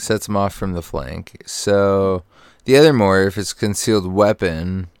thing. Sets them off from the flank. So the other morph is concealed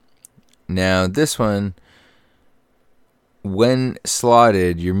weapon. Now this one, when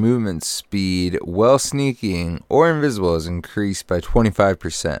slotted, your movement speed while sneaking or invisible is increased by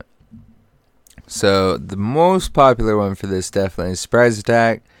 25%. So the most popular one for this definitely is surprise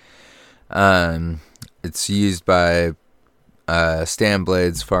attack. It's used by stand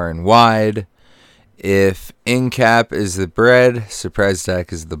blades far and wide. If in cap is the bread, surprise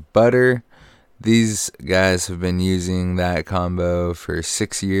attack is the butter. These guys have been using that combo for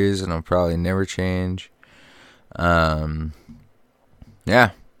 6 years and will probably never change. Yeah.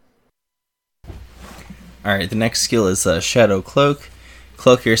 Alright, the next skill is Shadow Cloak.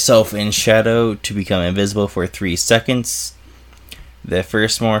 Cloak yourself in shadow to become invisible for 3 seconds. The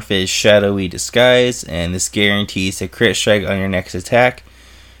first morph is Shadowy Disguise, and this guarantees a crit strike on your next attack.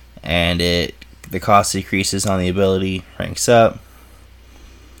 And the cost decreases on the ability, ranks up.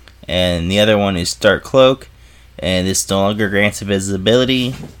 And the other one is Dark Cloak, and this no longer grants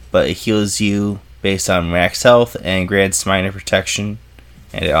invisibility, but it heals you based on max health and grants minor protection,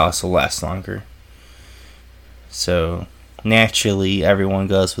 and it also lasts longer. So naturally, everyone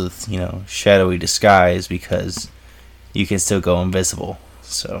goes with, Shadowy Disguise because you can still go invisible.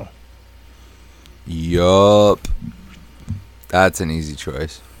 So, yup, that's an easy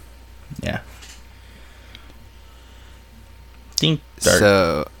choice. Yeah.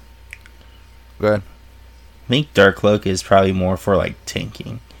 Go ahead. I think Dark Cloak is probably more for like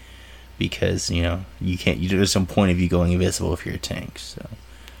tanking, because you can't. There's some point of you going invisible if you're a tank. So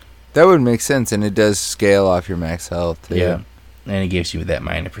that would make sense, and it does scale off your max health too. Yeah, and it gives you that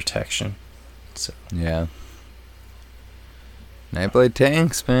minor protection. So yeah, Nightblade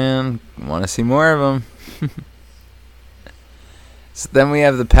tanks, man. Want to see more of them. So then we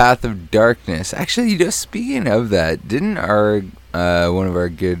have the Path of Darkness. Actually, just speaking of that, didn't our one of our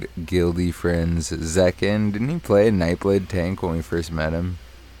good guildy friends, Zekin, didn't he play a Nightblade tank when we first met him?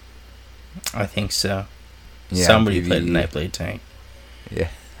 I think so. Yeah, somebody played a Nightblade tank. Yeah,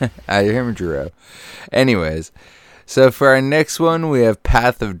 I hear him, Drew. Anyways, so for our next one, we have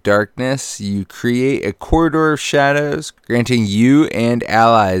Path of Darkness. You create a corridor of shadows, granting you and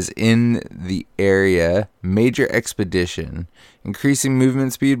allies in the area major expedition, increasing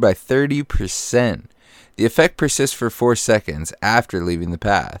movement speed by 30%. The effect persists for 4 seconds after leaving the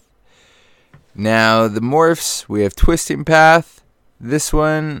path. Now, the morphs, we have Twisting Path. This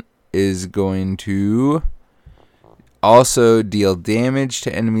one is going to also deal damage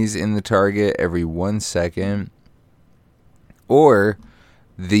to enemies in the target every 1 second. Or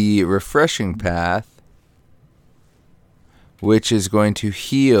the Refreshing Path, which is going to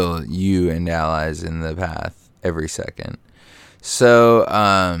heal you and allies in the path every second. So,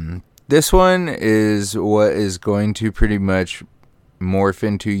 this one is what is going to pretty much morph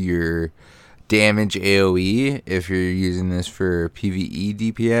into your damage AoE if you're using this for PvE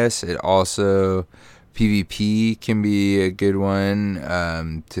DPS. It also, PvP can be a good one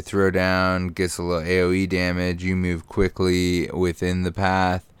to throw down, gets a little AoE damage, you move quickly within the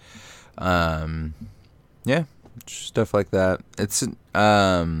path. Yeah, stuff like that. It's,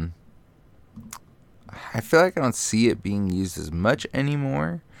 I feel like I don't see it being used as much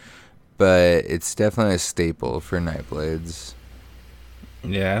anymore, but it's definitely a staple for Nightblades.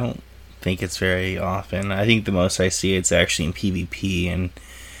 Yeah, I don't think it's very often. I think the most I see it's actually in PvP, and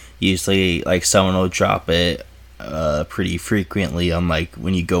usually like someone will drop it pretty frequently on like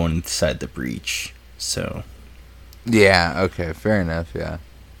when you go inside the breach. So yeah, okay, fair enough. Yeah,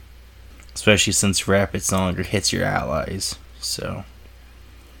 especially since Rapids no longer hits your allies, so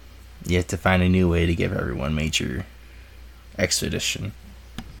you have to find a new way to give everyone major expedition.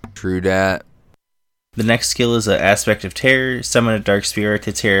 True that. The next skill is an Aspect of Terror. Summon a Dark Spirit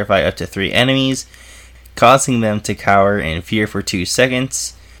to terrify up to 3 enemies, causing them to cower in fear for 2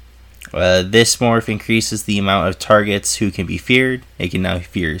 seconds. This morph increases the amount of targets who can be feared. It can now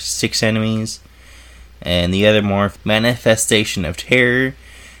fear 6 enemies. And the other morph, Manifestation of Terror.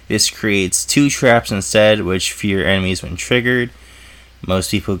 This creates 2 traps instead, which fear enemies when triggered.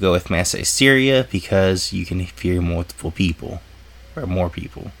 Most people go with Mass Hysteria because you can fear multiple people, or more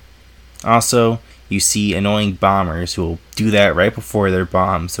people. Also, you see annoying bombers who will do that right before they're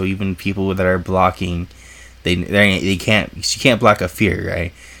bombed. So even people that are blocking, they can't. You can't block a fear,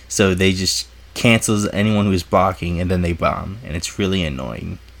 right? So they just cancels anyone who's blocking, and then they bomb, and it's really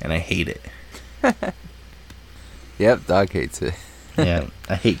annoying, and I hate it. Yep, dog hates it. Yeah,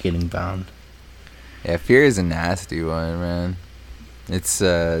 I hate getting bombed. Yeah, fear is a nasty one, man. It's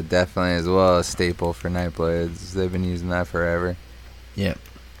definitely as well a staple for Nightblades. They've been using that forever. Yep.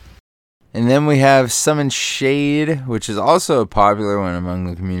 And then we have Summon Shade, which is also a popular one among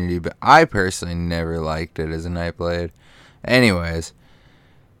the community, but I personally never liked it as a Nightblade. Anyways,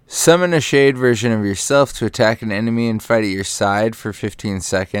 summon a Shade version of yourself to attack an enemy and fight at your side for 15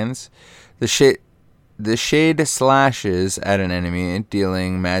 seconds. The Shade slashes at an enemy,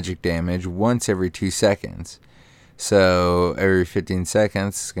 dealing magic damage once every 2 seconds. So every 15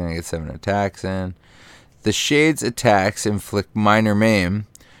 seconds, it's going to get 7 attacks in. The Shade's attacks inflict minor maim,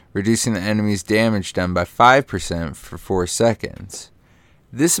 reducing the enemy's damage done by 5% for 4 seconds.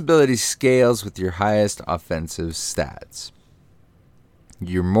 This ability scales with your highest offensive stats.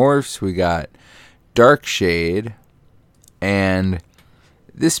 Your morphs, we got Dark Shade, and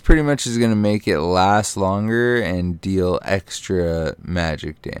this pretty much is going to make it last longer and deal extra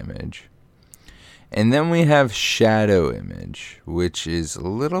magic damage. And then we have Shadow Image, which is a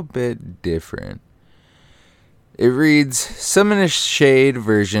little bit different. It reads, summon a Shade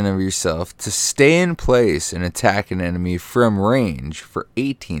version of yourself to stay in place and attack an enemy from range for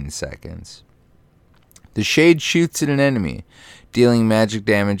 18 seconds. The Shade shoots at an enemy, dealing magic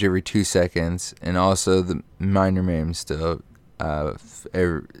damage every 2 seconds, and also the minor maim still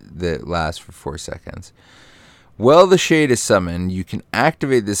that lasts for 4 seconds. While the Shade is summoned, you can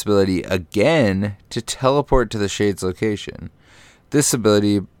activate this ability again to teleport to the Shade's location. This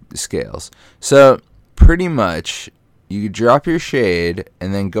ability scales. So, pretty much, you drop your Shade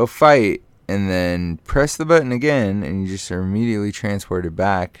and then go fight and then press the button again and you just are immediately transported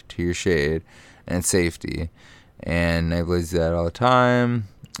back to your Shade and safety. And Nightblades do that all the time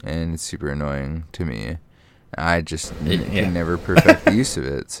and it's super annoying to me. I just can never perfect the use of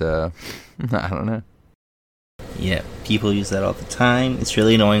it, so I don't know. Yeah, people use that all the time. It's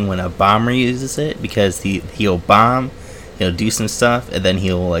really annoying when a bomber uses it because he'll bomb, he'll do some stuff, and then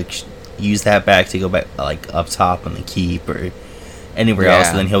he'll like use that back to go back like up top on the keep or anywhere else,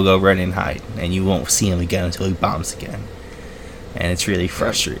 and then he'll go run and hide, and you won't see him again until he bombs again, and it's really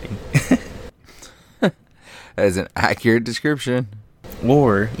frustrating. That is an accurate description.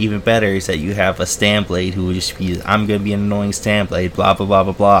 Or even better is that you have a Standblade who will just be, I'm gonna be an annoying Standblade, blah blah blah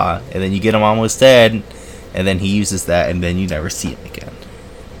blah blah, and then you get him almost dead, and then he uses that, and then you never see him again.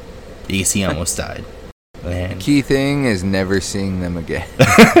 You can see he almost died. Man. Key thing is never seeing them again.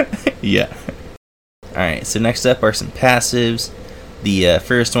 Yeah. Alright, so next up are some passives. The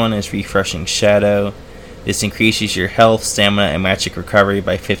first one is Refreshing Shadow. This increases your health, stamina, and magic recovery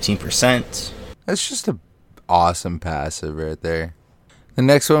by 15%. That's just an awesome passive right there. The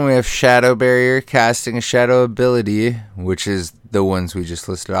next one we have Shadow Barrier, casting a shadow ability, which is the ones we just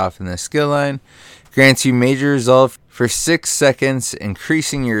listed off in the skill line. Grants you major resolve for 6 seconds,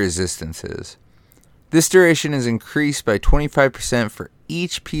 increasing your resistances. This duration is increased by 25% for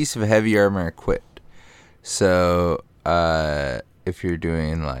each piece of heavy armor equipped. So, if you're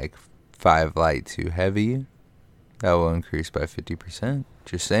doing like 5 light to heavy, that will increase by 50%.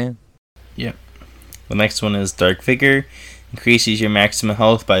 Just saying. Yep. The next one is Dark Vigor. Increases your maximum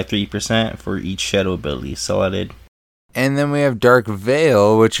health by 3% for each shadow ability selected. And then we have Dark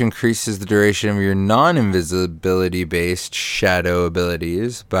Veil, which increases the duration of your non-invisibility-based shadow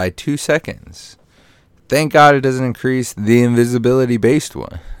abilities by 2 seconds. Thank God it doesn't increase the invisibility-based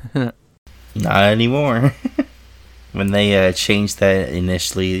one. Not anymore. When they changed that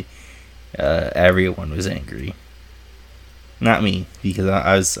initially, everyone was angry. Not me,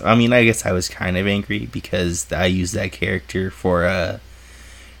 because I guess I was kind of angry because I used that character for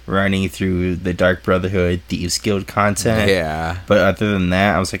running through the Dark Brotherhood Thieves Guild content. Yeah. But other than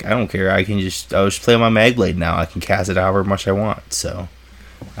that, I was like, I don't care. I'll just play my Magblade now. I can cast it however much I want. So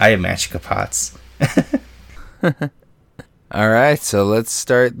I have Magica Pots. Alright, so let's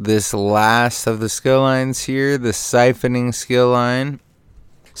start this last of the skill lines here, the Siphoning skill line.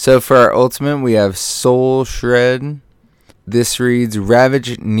 So for our ultimate, we have Soul Shred. This reads,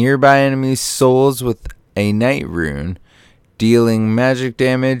 ravage nearby enemies' souls with a night rune, dealing magic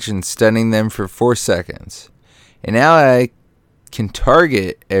damage and stunning them for 4 seconds. An ally can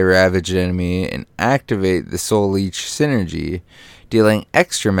target a ravaged enemy and activate the Soul Leech synergy, dealing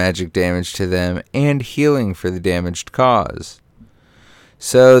extra magic damage to them and healing for the damaged cause.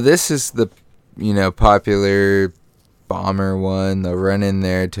 So this is the, popular bomber one. They'll run in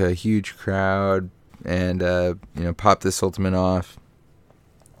there to a huge crowd and pop this ultimate off.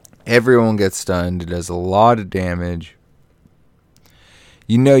 Everyone gets stunned. It does a lot of damage.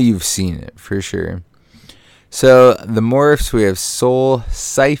 You've seen it for sure. So the morphs, we have Soul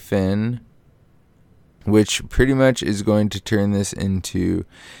Siphon, which pretty much is going to turn this into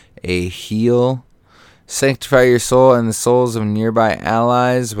a heal. Sanctify your soul and the souls of nearby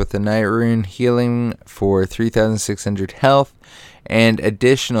allies with the Night Rune, healing for 3,600 health and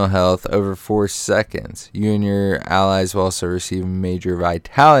additional health over 4 seconds. You and your allies will also receive major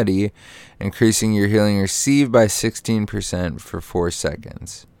vitality, increasing your healing received by 16% for 4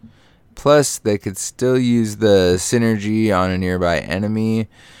 seconds. Plus, they could still use the synergy on a nearby enemy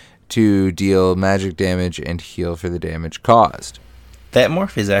to deal magic damage and heal for the damage caused. That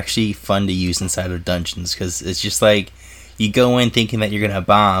morph is actually fun to use inside of dungeons, because it's just like you go in thinking that you're going to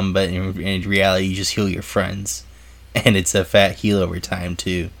bomb, but in reality you just heal your friends. And it's a fat heal over time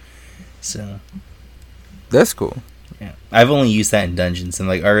too. So that's cool. Yeah, I've only used that in dungeons. I'm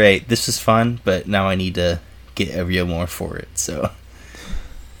like, alright, this was fun, but now I need to get a real morph for it. So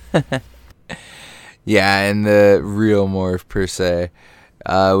yeah, and the real morph per se.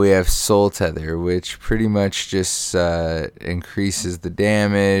 We have Soul Tether, which pretty much just increases the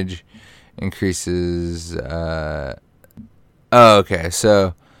damage, increases... okay,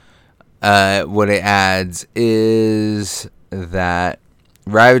 so what it adds is that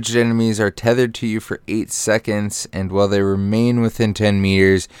ravaged enemies are tethered to you for 8 seconds, and while they remain within 10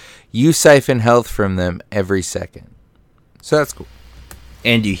 meters, you siphon health from them every second. So that's cool.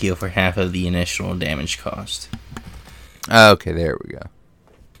 And you heal for half of the initial damage cost. Okay, there we go.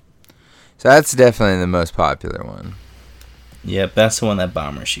 So that's definitely the most popular one. Yep, that's the one that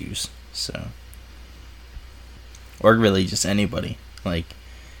bombers use. So, or really just anybody, like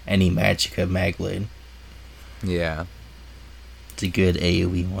any Magicka Magblade. Yeah, it's a good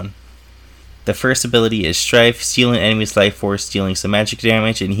AoE one. The first ability is Strife, stealing enemy's life force, dealing some magic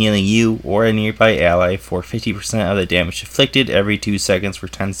damage, and healing you or a nearby ally for 50% of the damage inflicted every 2 seconds for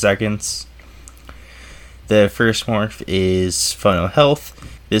 10 seconds. The first morph is Funnel Health.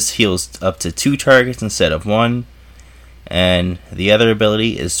 This heals up to 2 targets instead of 1. And the other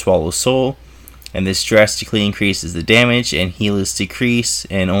ability is Swallow Soul. And this drastically increases the damage and heals decrease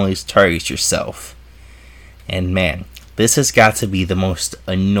and only targets yourself. And man, this has got to be the most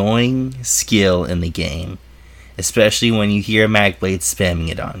annoying skill in the game. Especially when you hear a Magblade spamming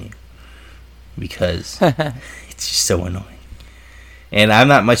it on you. Because it's just so annoying. And I'm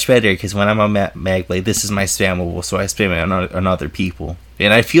not much better because when I'm on Magblade, this is my spammable, so I spam it on other people.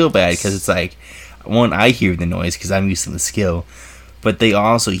 And I feel bad because it's like, one, I hear the noise because I'm using the skill, but they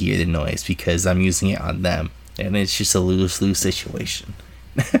also hear the noise because I'm using it on them. And it's just a lose-lose situation.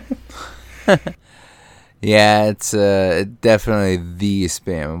 Yeah, it's definitely the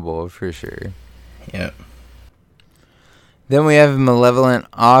spammable for sure. Yep. Then we have Malevolent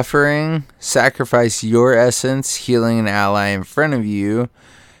Offering. Sacrifice your essence, healing an ally in front of you,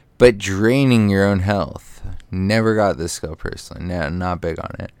 but draining your own health. Never got this skill personally. No, not big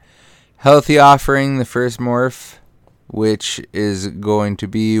on it. Healthy Offering, the first morph, which is going to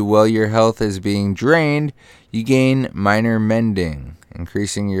be while your health is being drained, you gain Minor Mending,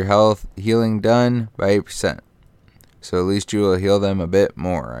 increasing your health healing done by 8%. So at least you will heal them a bit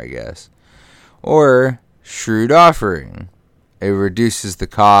more, I guess. Or Shrewd Offering. It reduces the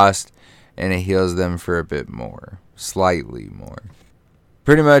cost and it heals them for a bit more. Slightly more.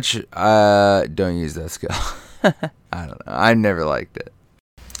 Pretty much, don't use that skill. I don't know. I never liked it.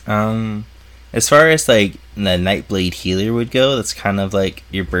 As far as like the Nightblade healer would go, that's kind of like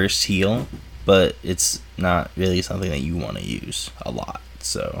your burst heal, but it's not really something that you want to use a lot.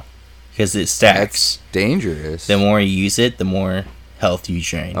 So, because it stacks. That's dangerous. The more you use it, the more health you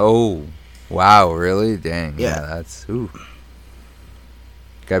drain. Oh, wow! Really? Dang. Yeah. That's ooh.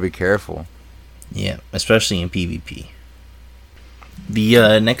 Gotta be careful. Yeah, especially in PvP.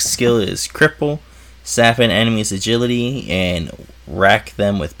 The next skill is Cripple. Sap an enemy's agility and rack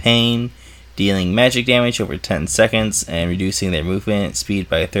them with pain, dealing magic damage over 10 seconds and reducing their movement speed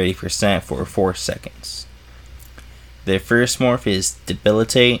by 30% for 4 seconds. Their first morph is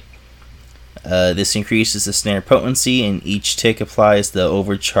Debilitate. This increases the snare potency and each tick applies the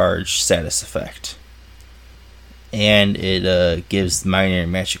overcharge status effect. And it gives minor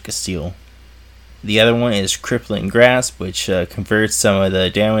Magicka Steel. The other one is Crippling Grasp, which converts some of the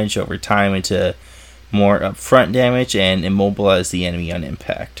damage over time into more upfront damage and immobilize the enemy on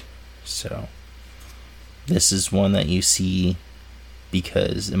impact. So, this is one that you see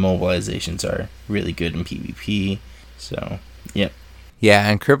because immobilizations are really good in PvP. So, yep. Yeah,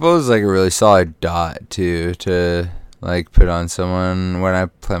 and Cripple is like a really solid dot too to like put on someone. When I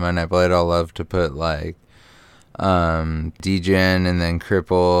play my Nightblade, I'll love to put like degen and then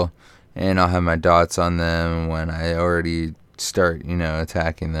Cripple, and I'll have my dots on them when I already start,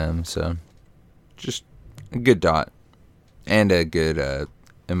 attacking them. So just a good dot and a good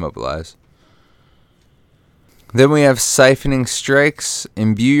immobilize. Then we have Siphoning Strikes.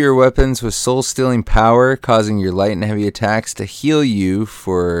 Imbue your weapons with soul-stealing power, causing your light and heavy attacks to heal you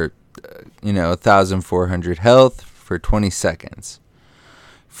for, 1,400 health for 20 seconds.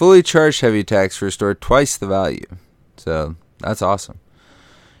 Fully charged heavy attacks restore twice the value. So, that's awesome.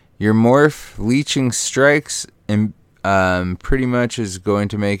 Your Morph Leeching Strikes pretty much is going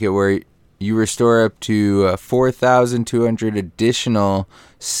to make it where you restore up to 4,200 additional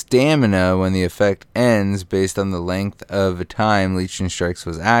stamina when the effect ends based on the length of time Leeching Strikes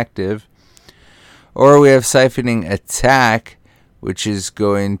was active. Or we have Siphoning Attack, which is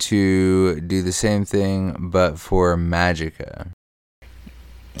going to do the same thing but for Magicka.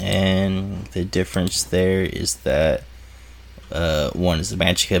 And the difference there is that one is a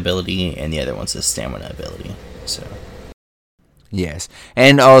Magicka ability and the other one's a stamina ability. So yes,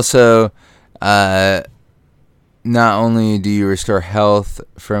 and also not only do you restore health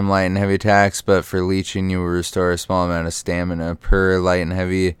from light and heavy attacks, but for leeching you will restore a small amount of stamina per light and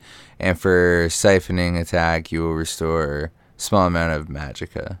heavy, and for siphoning attack you will restore a small amount of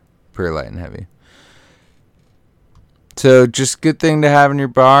magicka per light and heavy. So just good thing to have in your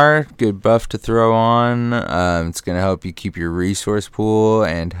bar, good buff to throw on. It's going to help you keep your resource pool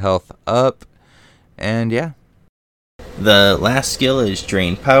and health up, and yeah. The last skill is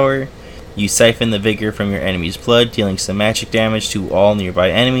Drain Power. You siphon the vigor from your enemy's blood, dealing some magic damage to all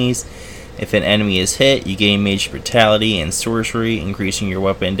nearby enemies. If an enemy is hit, you gain Major Brutality and Sorcery, increasing your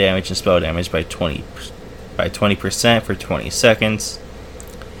weapon damage and spell damage by 20% for 20 seconds.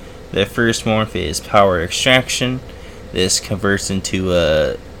 The first morph is Power Extraction. This converts into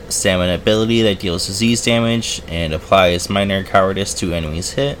a stamina ability that deals disease damage and applies minor cowardice to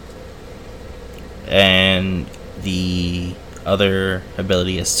enemies hit. And the other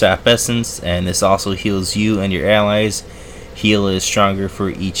ability is Sap Essence, and this also heals you and your allies. Heal is stronger for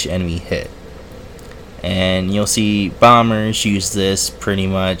each enemy hit. And you'll see bombers use this pretty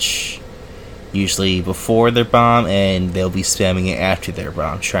much usually before their bomb, and they'll be spamming it after their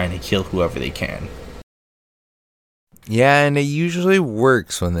bomb, trying to kill whoever they can. Yeah, and it usually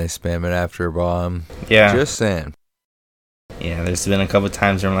works when they spam it after a bomb. Yeah. Just saying. Yeah, there's been a couple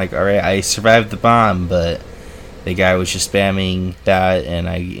times where I'm like, alright, I survived the bomb, but the guy was just spamming that, and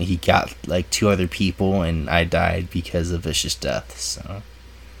he got like 2 other people, and I died because of Vicious Death, so.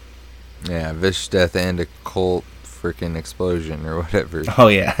 Yeah, Vicious Death and a cult freaking explosion or whatever. Oh,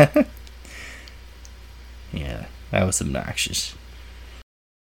 yeah. Yeah, that was obnoxious.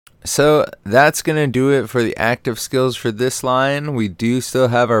 So that's going to do it for the active skills for this line. We do still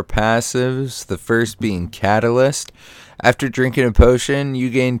have our passives, the first being Catalyst. After drinking a potion,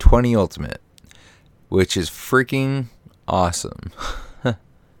 you gain 20 ultimate, which is freaking awesome.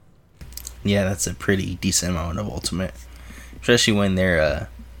 Yeah, that's a pretty decent amount of ultimate, especially when their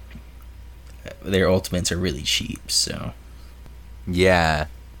ultimates are really cheap, so. Yeah.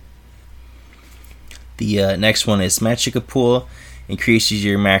 The next one is Magicka Pool. Increases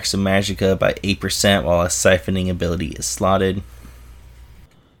your max of Magicka by 8% while a siphoning ability is slotted.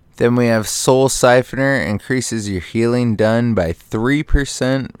 Then we have Soul Siphoner. Increases your healing done by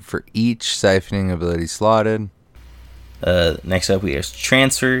 3% for each siphoning ability slotted. Next up we have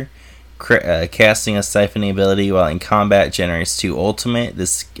Transfer. Casting a siphoning ability while in combat generates 2 ultimate.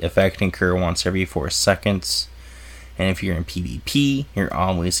 This effect can occur once every 4 seconds. And if you're in PvP, you're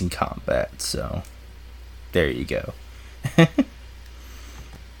always in combat. So, there you go.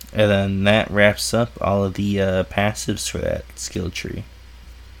 And then that wraps up all of the passives for that skill tree.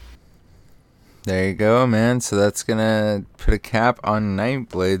 There you go, man. So that's going to put a cap on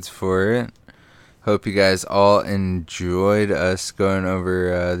Nightblades for it. Hope you guys all enjoyed us going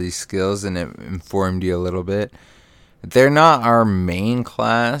over these skills and it informed you a little bit. They're not our main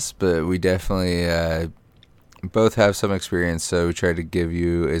class, but we definitely both have some experience, so we tried to give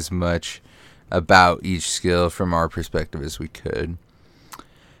you as much about each skill from our perspective as we could.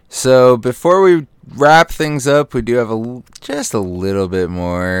 So before we wrap things up, we do have just a little bit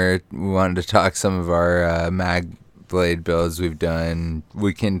more. We wanted to talk some of our Magblade builds we've done.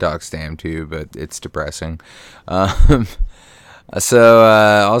 We can talk Stam too, but it's depressing. So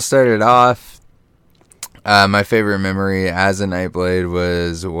I'll start it off. My favorite memory as a Nightblade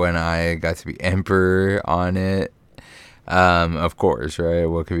was when I got to be Emperor on it. Of course, right?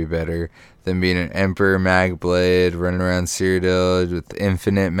 What could be better than being an Emperor Magblade, running around Cyrodiil with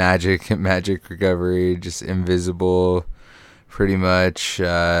infinite magic recovery, just invisible pretty much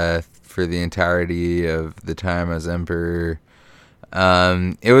for the entirety of the time as Emperor.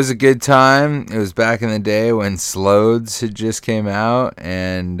 It was a good time. It was back in the day when Slodes had just came out,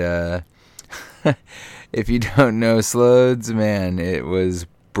 and if you don't know Slodes, man, it was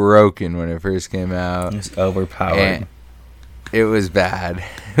broken when it first came out. It was overpowered. And it was bad.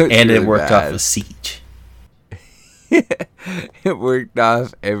 And it worked off of Siege. It worked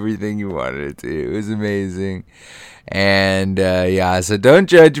off everything you wanted it to. It was amazing. And so don't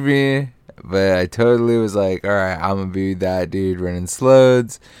judge me. But I totally was like, alright, I'm going to be that dude running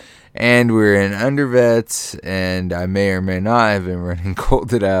sloads. And we're in undervets, and I may or may not have been running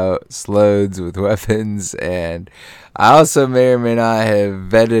colded out sloads with weapons. And I also may or may not have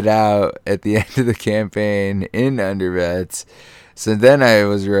vetted out at the end of the campaign in undervets. So then I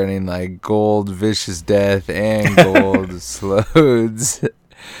was running like gold vicious death and gold sloads.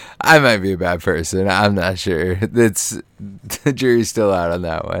 I might be a bad person. I'm not sure. The jury's still out on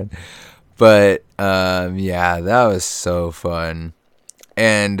that one. But that was so fun.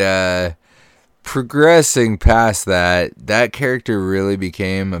 And progressing past that character really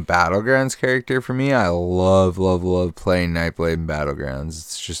became a Battlegrounds character for me. I love playing Nightblade in Battlegrounds.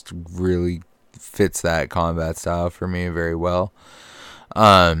 It's just really fits that combat style for me very well.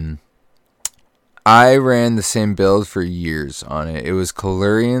 I ran the same build for years on it. It was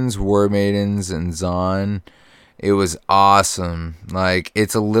Kalurians, War Maidens, and Zon. It was awesome. Like,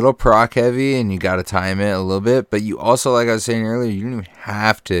 it's a little proc heavy and you gotta time it a little bit, but you also, like I was saying earlier, you don't even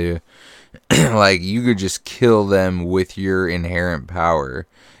have to. Like, you could just kill them with your inherent power.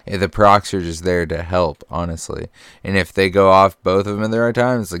 The procs are just there to help, honestly. And if they go off both of them at the right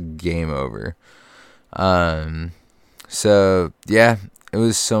time, it's like game over. So yeah, it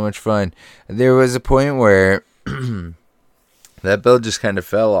was so much fun. There was a point where that build just kind of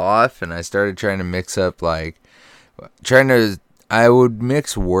fell off, and I started trying to mix up I would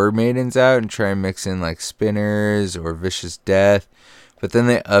mix War Maidens out and try and mix in like Spinners or Vicious Death, but then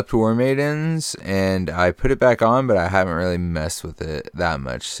they upped War Maidens and I put it back on, but I haven't really messed with it that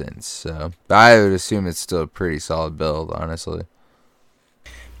much since. So I would assume it's still a pretty solid build, honestly.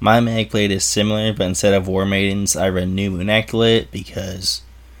 My Magblade is similar, but instead of War Maidens, I run New Moon Acolyte because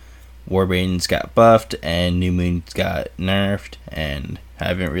War Maidens got buffed and New Moon got nerfed, and I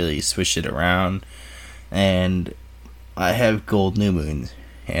haven't really switched it around. And I have gold New Moon,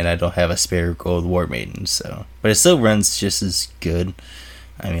 and I don't have a spare gold War Maiden, so. But it still runs just as good.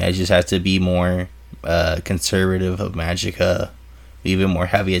 I mean, I just have to be more conservative of Magicka, even more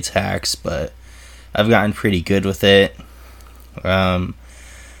heavy attacks, but I've gotten pretty good with it.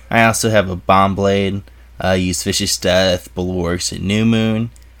 I also have a Bomb Blade. I use Vicious Death, Bulwarks, and New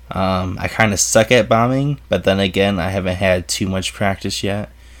Moon. I kind of suck at bombing, but then again, I haven't had too much practice yet.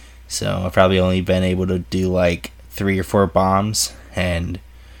 So I've probably only been able to do like 3 or 4 bombs, and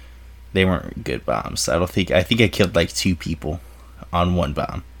they weren't good bombs. I think I killed like 2 people on 1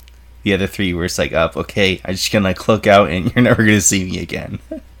 bomb. The other 3 were just like, okay, I'm just gonna cloak out and you're never gonna see me again.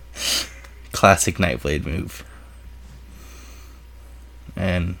 Classic Nightblade move.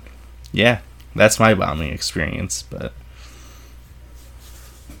 And yeah, that's my bombing experience. But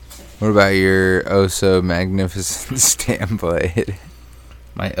what about your oh so magnificent Stamblade?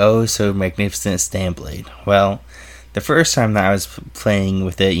 My oh so magnificent Stamblade. Well, the first time that I was playing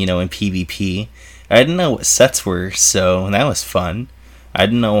with it, in PvP, I didn't know what sets were, so that was fun. I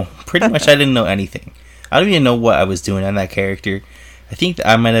didn't know anything. I don't even know what I was doing on that character. I think that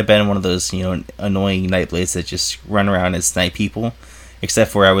I might have been one of those, annoying Nightblades that just run around and snipe people,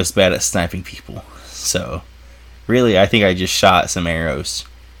 except for I was bad at sniping people. So, really, I think I just shot some arrows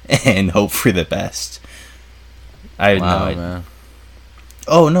and hope for the best. I had no idea. Man.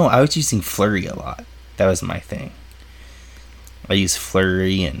 Oh, no, I was using Flurry a lot. That was my thing. I used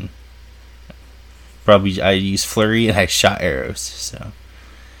Flurry and I shot arrows. So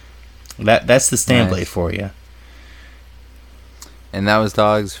that's the Stamblade nice. For you. And that was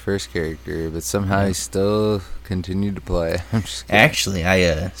Dog's first character, but somehow he still continued to play. I'm just kidding. Actually,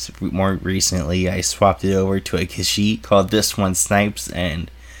 I more recently I swapped it over to a Khajiit called This One Snipes,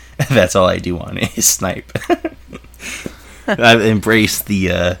 and that's all I do on it is snipe. I've embraced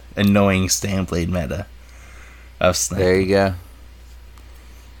the annoying Stamblade meta of sniping. There you go.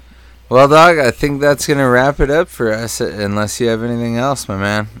 Well, Dog, I think that's going to wrap it up for us, unless you have anything else, my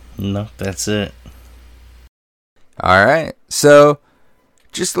man. No, that's it. All right. So,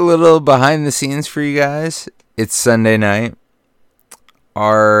 just a little behind the scenes for you guys. It's Sunday night. We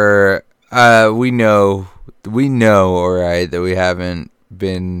know, all right, that we haven't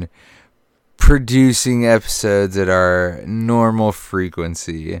been producing episodes at our normal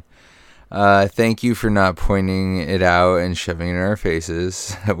frequency. Thank you for not pointing it out and shoving it in our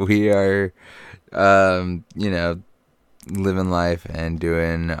faces. We are, living life and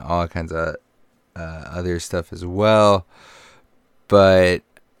doing all kinds of other stuff as well. But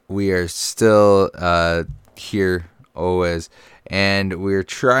we are still here always. and we're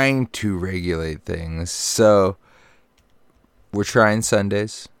trying to regulate things. So we're trying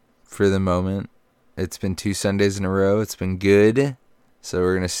Sundays for the moment. It's been 2 Sundays in a row. It's been good. So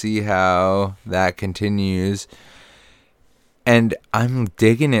we're going to see how that continues. And I'm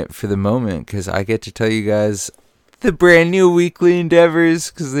digging it for the moment because I get to tell you guys the brand new weekly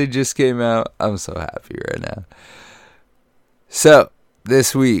endeavors because they just came out. I'm so happy right now. So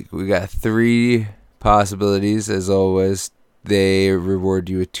this week we got 3 possibilities. As always, they reward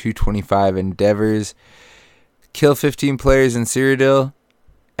you with 225 endeavors. Kill 15 players in Cyrodiil,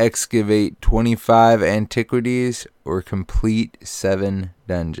 excavate 25 antiquities, or complete 7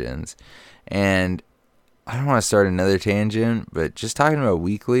 dungeons. And I don't want to start another tangent, but just talking about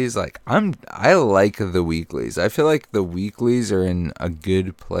weeklies, like I like the weeklies. I feel like the weeklies are in a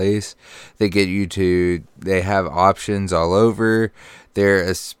good place. They get you to, they have options all over. They're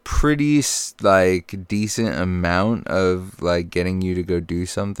a pretty like decent amount of like getting you to go do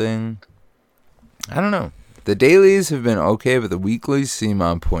something. I don't know. The dailies have been okay, but the weeklies seem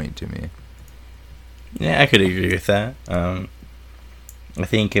on point to me. Yeah, I could agree with that. I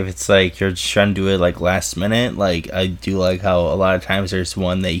think if it's like you're just trying to do it like last minute, like I do like how a lot of times there's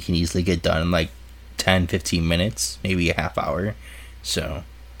one that you can easily get done in like 10-15 minutes, maybe a half hour. So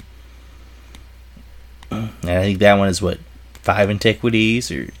and I think that one is what, 5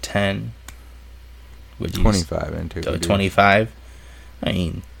 antiquities or 10? 25 antiquities. 25? I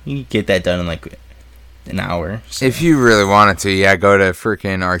mean, you can get that done in like an hour. So. If you really wanted to, yeah, go to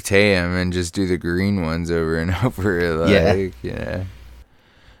freaking Artaeum and just do the green ones over and over. Like, yeah.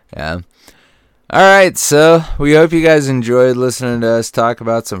 Alright, so we hope you guys enjoyed listening to us talk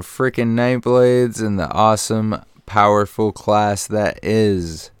about some freaking Nightblades and the awesome, powerful class that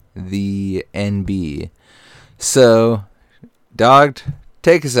is the NB. So, Dogged,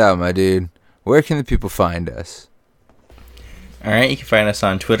 take us out, my dude. Where can the people find us? Alright, you can find us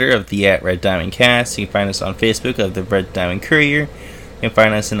on Twitter of the @RedDiamondCast. You can find us on Facebook of the Red Diamond Courier. You can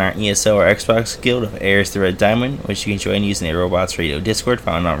find us in our ESO or Xbox guild of Heirs the Red Diamond, which you can join using the Robots Radio Discord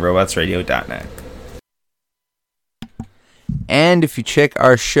found on robotsradio.net. And if you check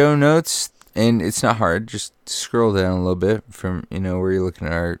our show notes, and it's not hard, just scroll down a little bit from, where you're looking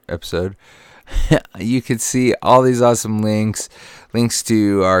at our episode. You can see all these awesome links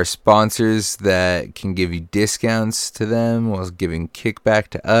to our sponsors that can give you discounts to them while giving kickback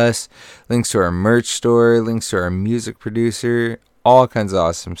to us, links to our merch store, links to our music producer, all kinds of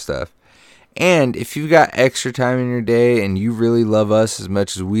awesome stuff. And if you've got extra time in your day and you really love us as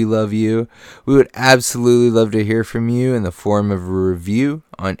much as we love you, we would absolutely love to hear from you in the form of a review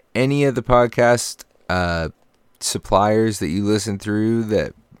on any of the podcast suppliers that you listen through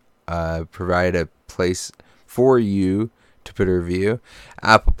that provide a place for you to put a review.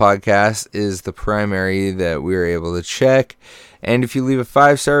 Apple Podcasts is the primary that we're able to check. And if you leave a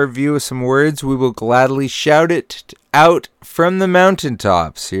 5-star review with some words, we will gladly shout it out from the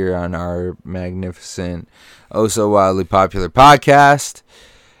mountaintops here on our magnificent, oh so wildly popular podcast.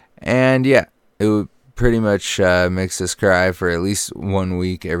 And yeah, it would pretty much makes us cry for at least 1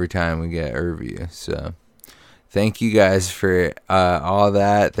 week every time we get a review. So thank you guys for all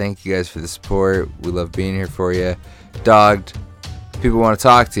that. Thank you guys for the support. We love being here for you. Dogged, people want to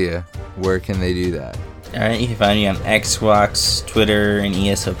talk to you. Where can they do that? Alright, you can find me on Xbox, Twitter, and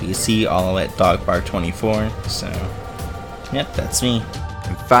ESOPC, all at DogPark24. So, yep, that's me.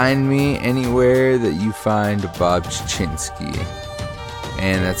 And find me anywhere that you find Bob Chichinski.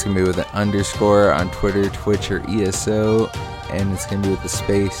 And that's going to be with an underscore on Twitter, Twitch, or ESO. And it's going to be with a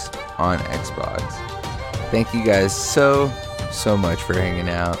space on Xbox. Thank you guys so much for hanging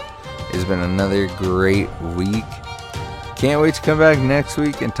out. It's been another great week. Can't wait to come back next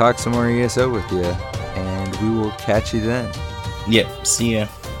week and talk some more ESO with you. And we will catch you then. Yep, see ya.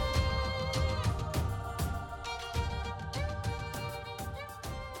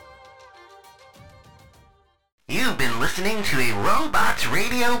 You've been listening to a Robots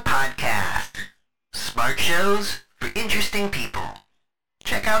Radio podcast. Smart shows for interesting people.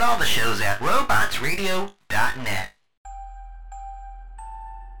 Check out all the shows at robotsradio.net.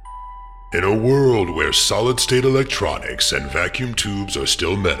 In a world where solid-state electronics and vacuum tubes are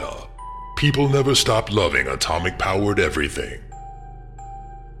still meta, people never stop loving atomic-powered everything.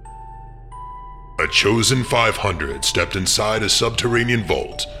 A chosen 500 stepped inside a subterranean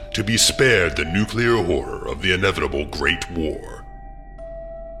vault to be spared the nuclear horror of the inevitable Great War.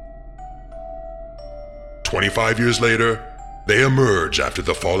 25 years later, they emerge after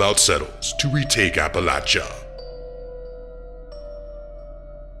the fallout settles to retake Appalachia.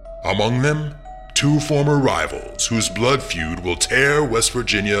 Among them, 2 former rivals whose blood feud will tear West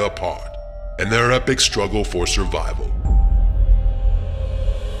Virginia apart in their epic struggle for survival.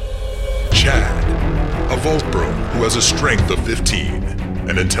 vault bro who has a strength of 15,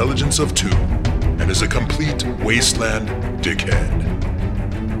 an intelligence of 2, and is a complete wasteland dickhead.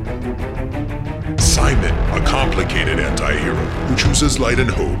 Simon, a complicated anti-hero who chooses light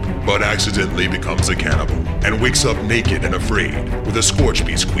and hope, but accidentally becomes a cannibal, and wakes up naked and afraid with a Scorch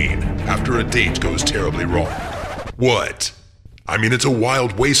Beast Queen after a date goes terribly wrong. What? I mean, it's a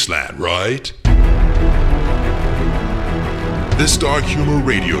wild wasteland, right? This dark humor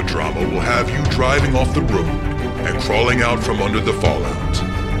radio drama will have you driving off the road and crawling out from under the fallout.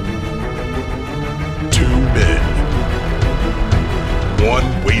 2 men,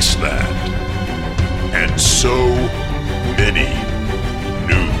 1 wasteland, and so many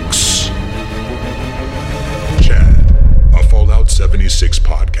nukes. Chad, a Fallout 76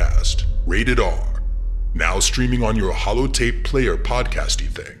 podcast, rated R, now streaming on your holotape player podcasty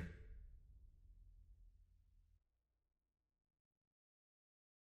thing.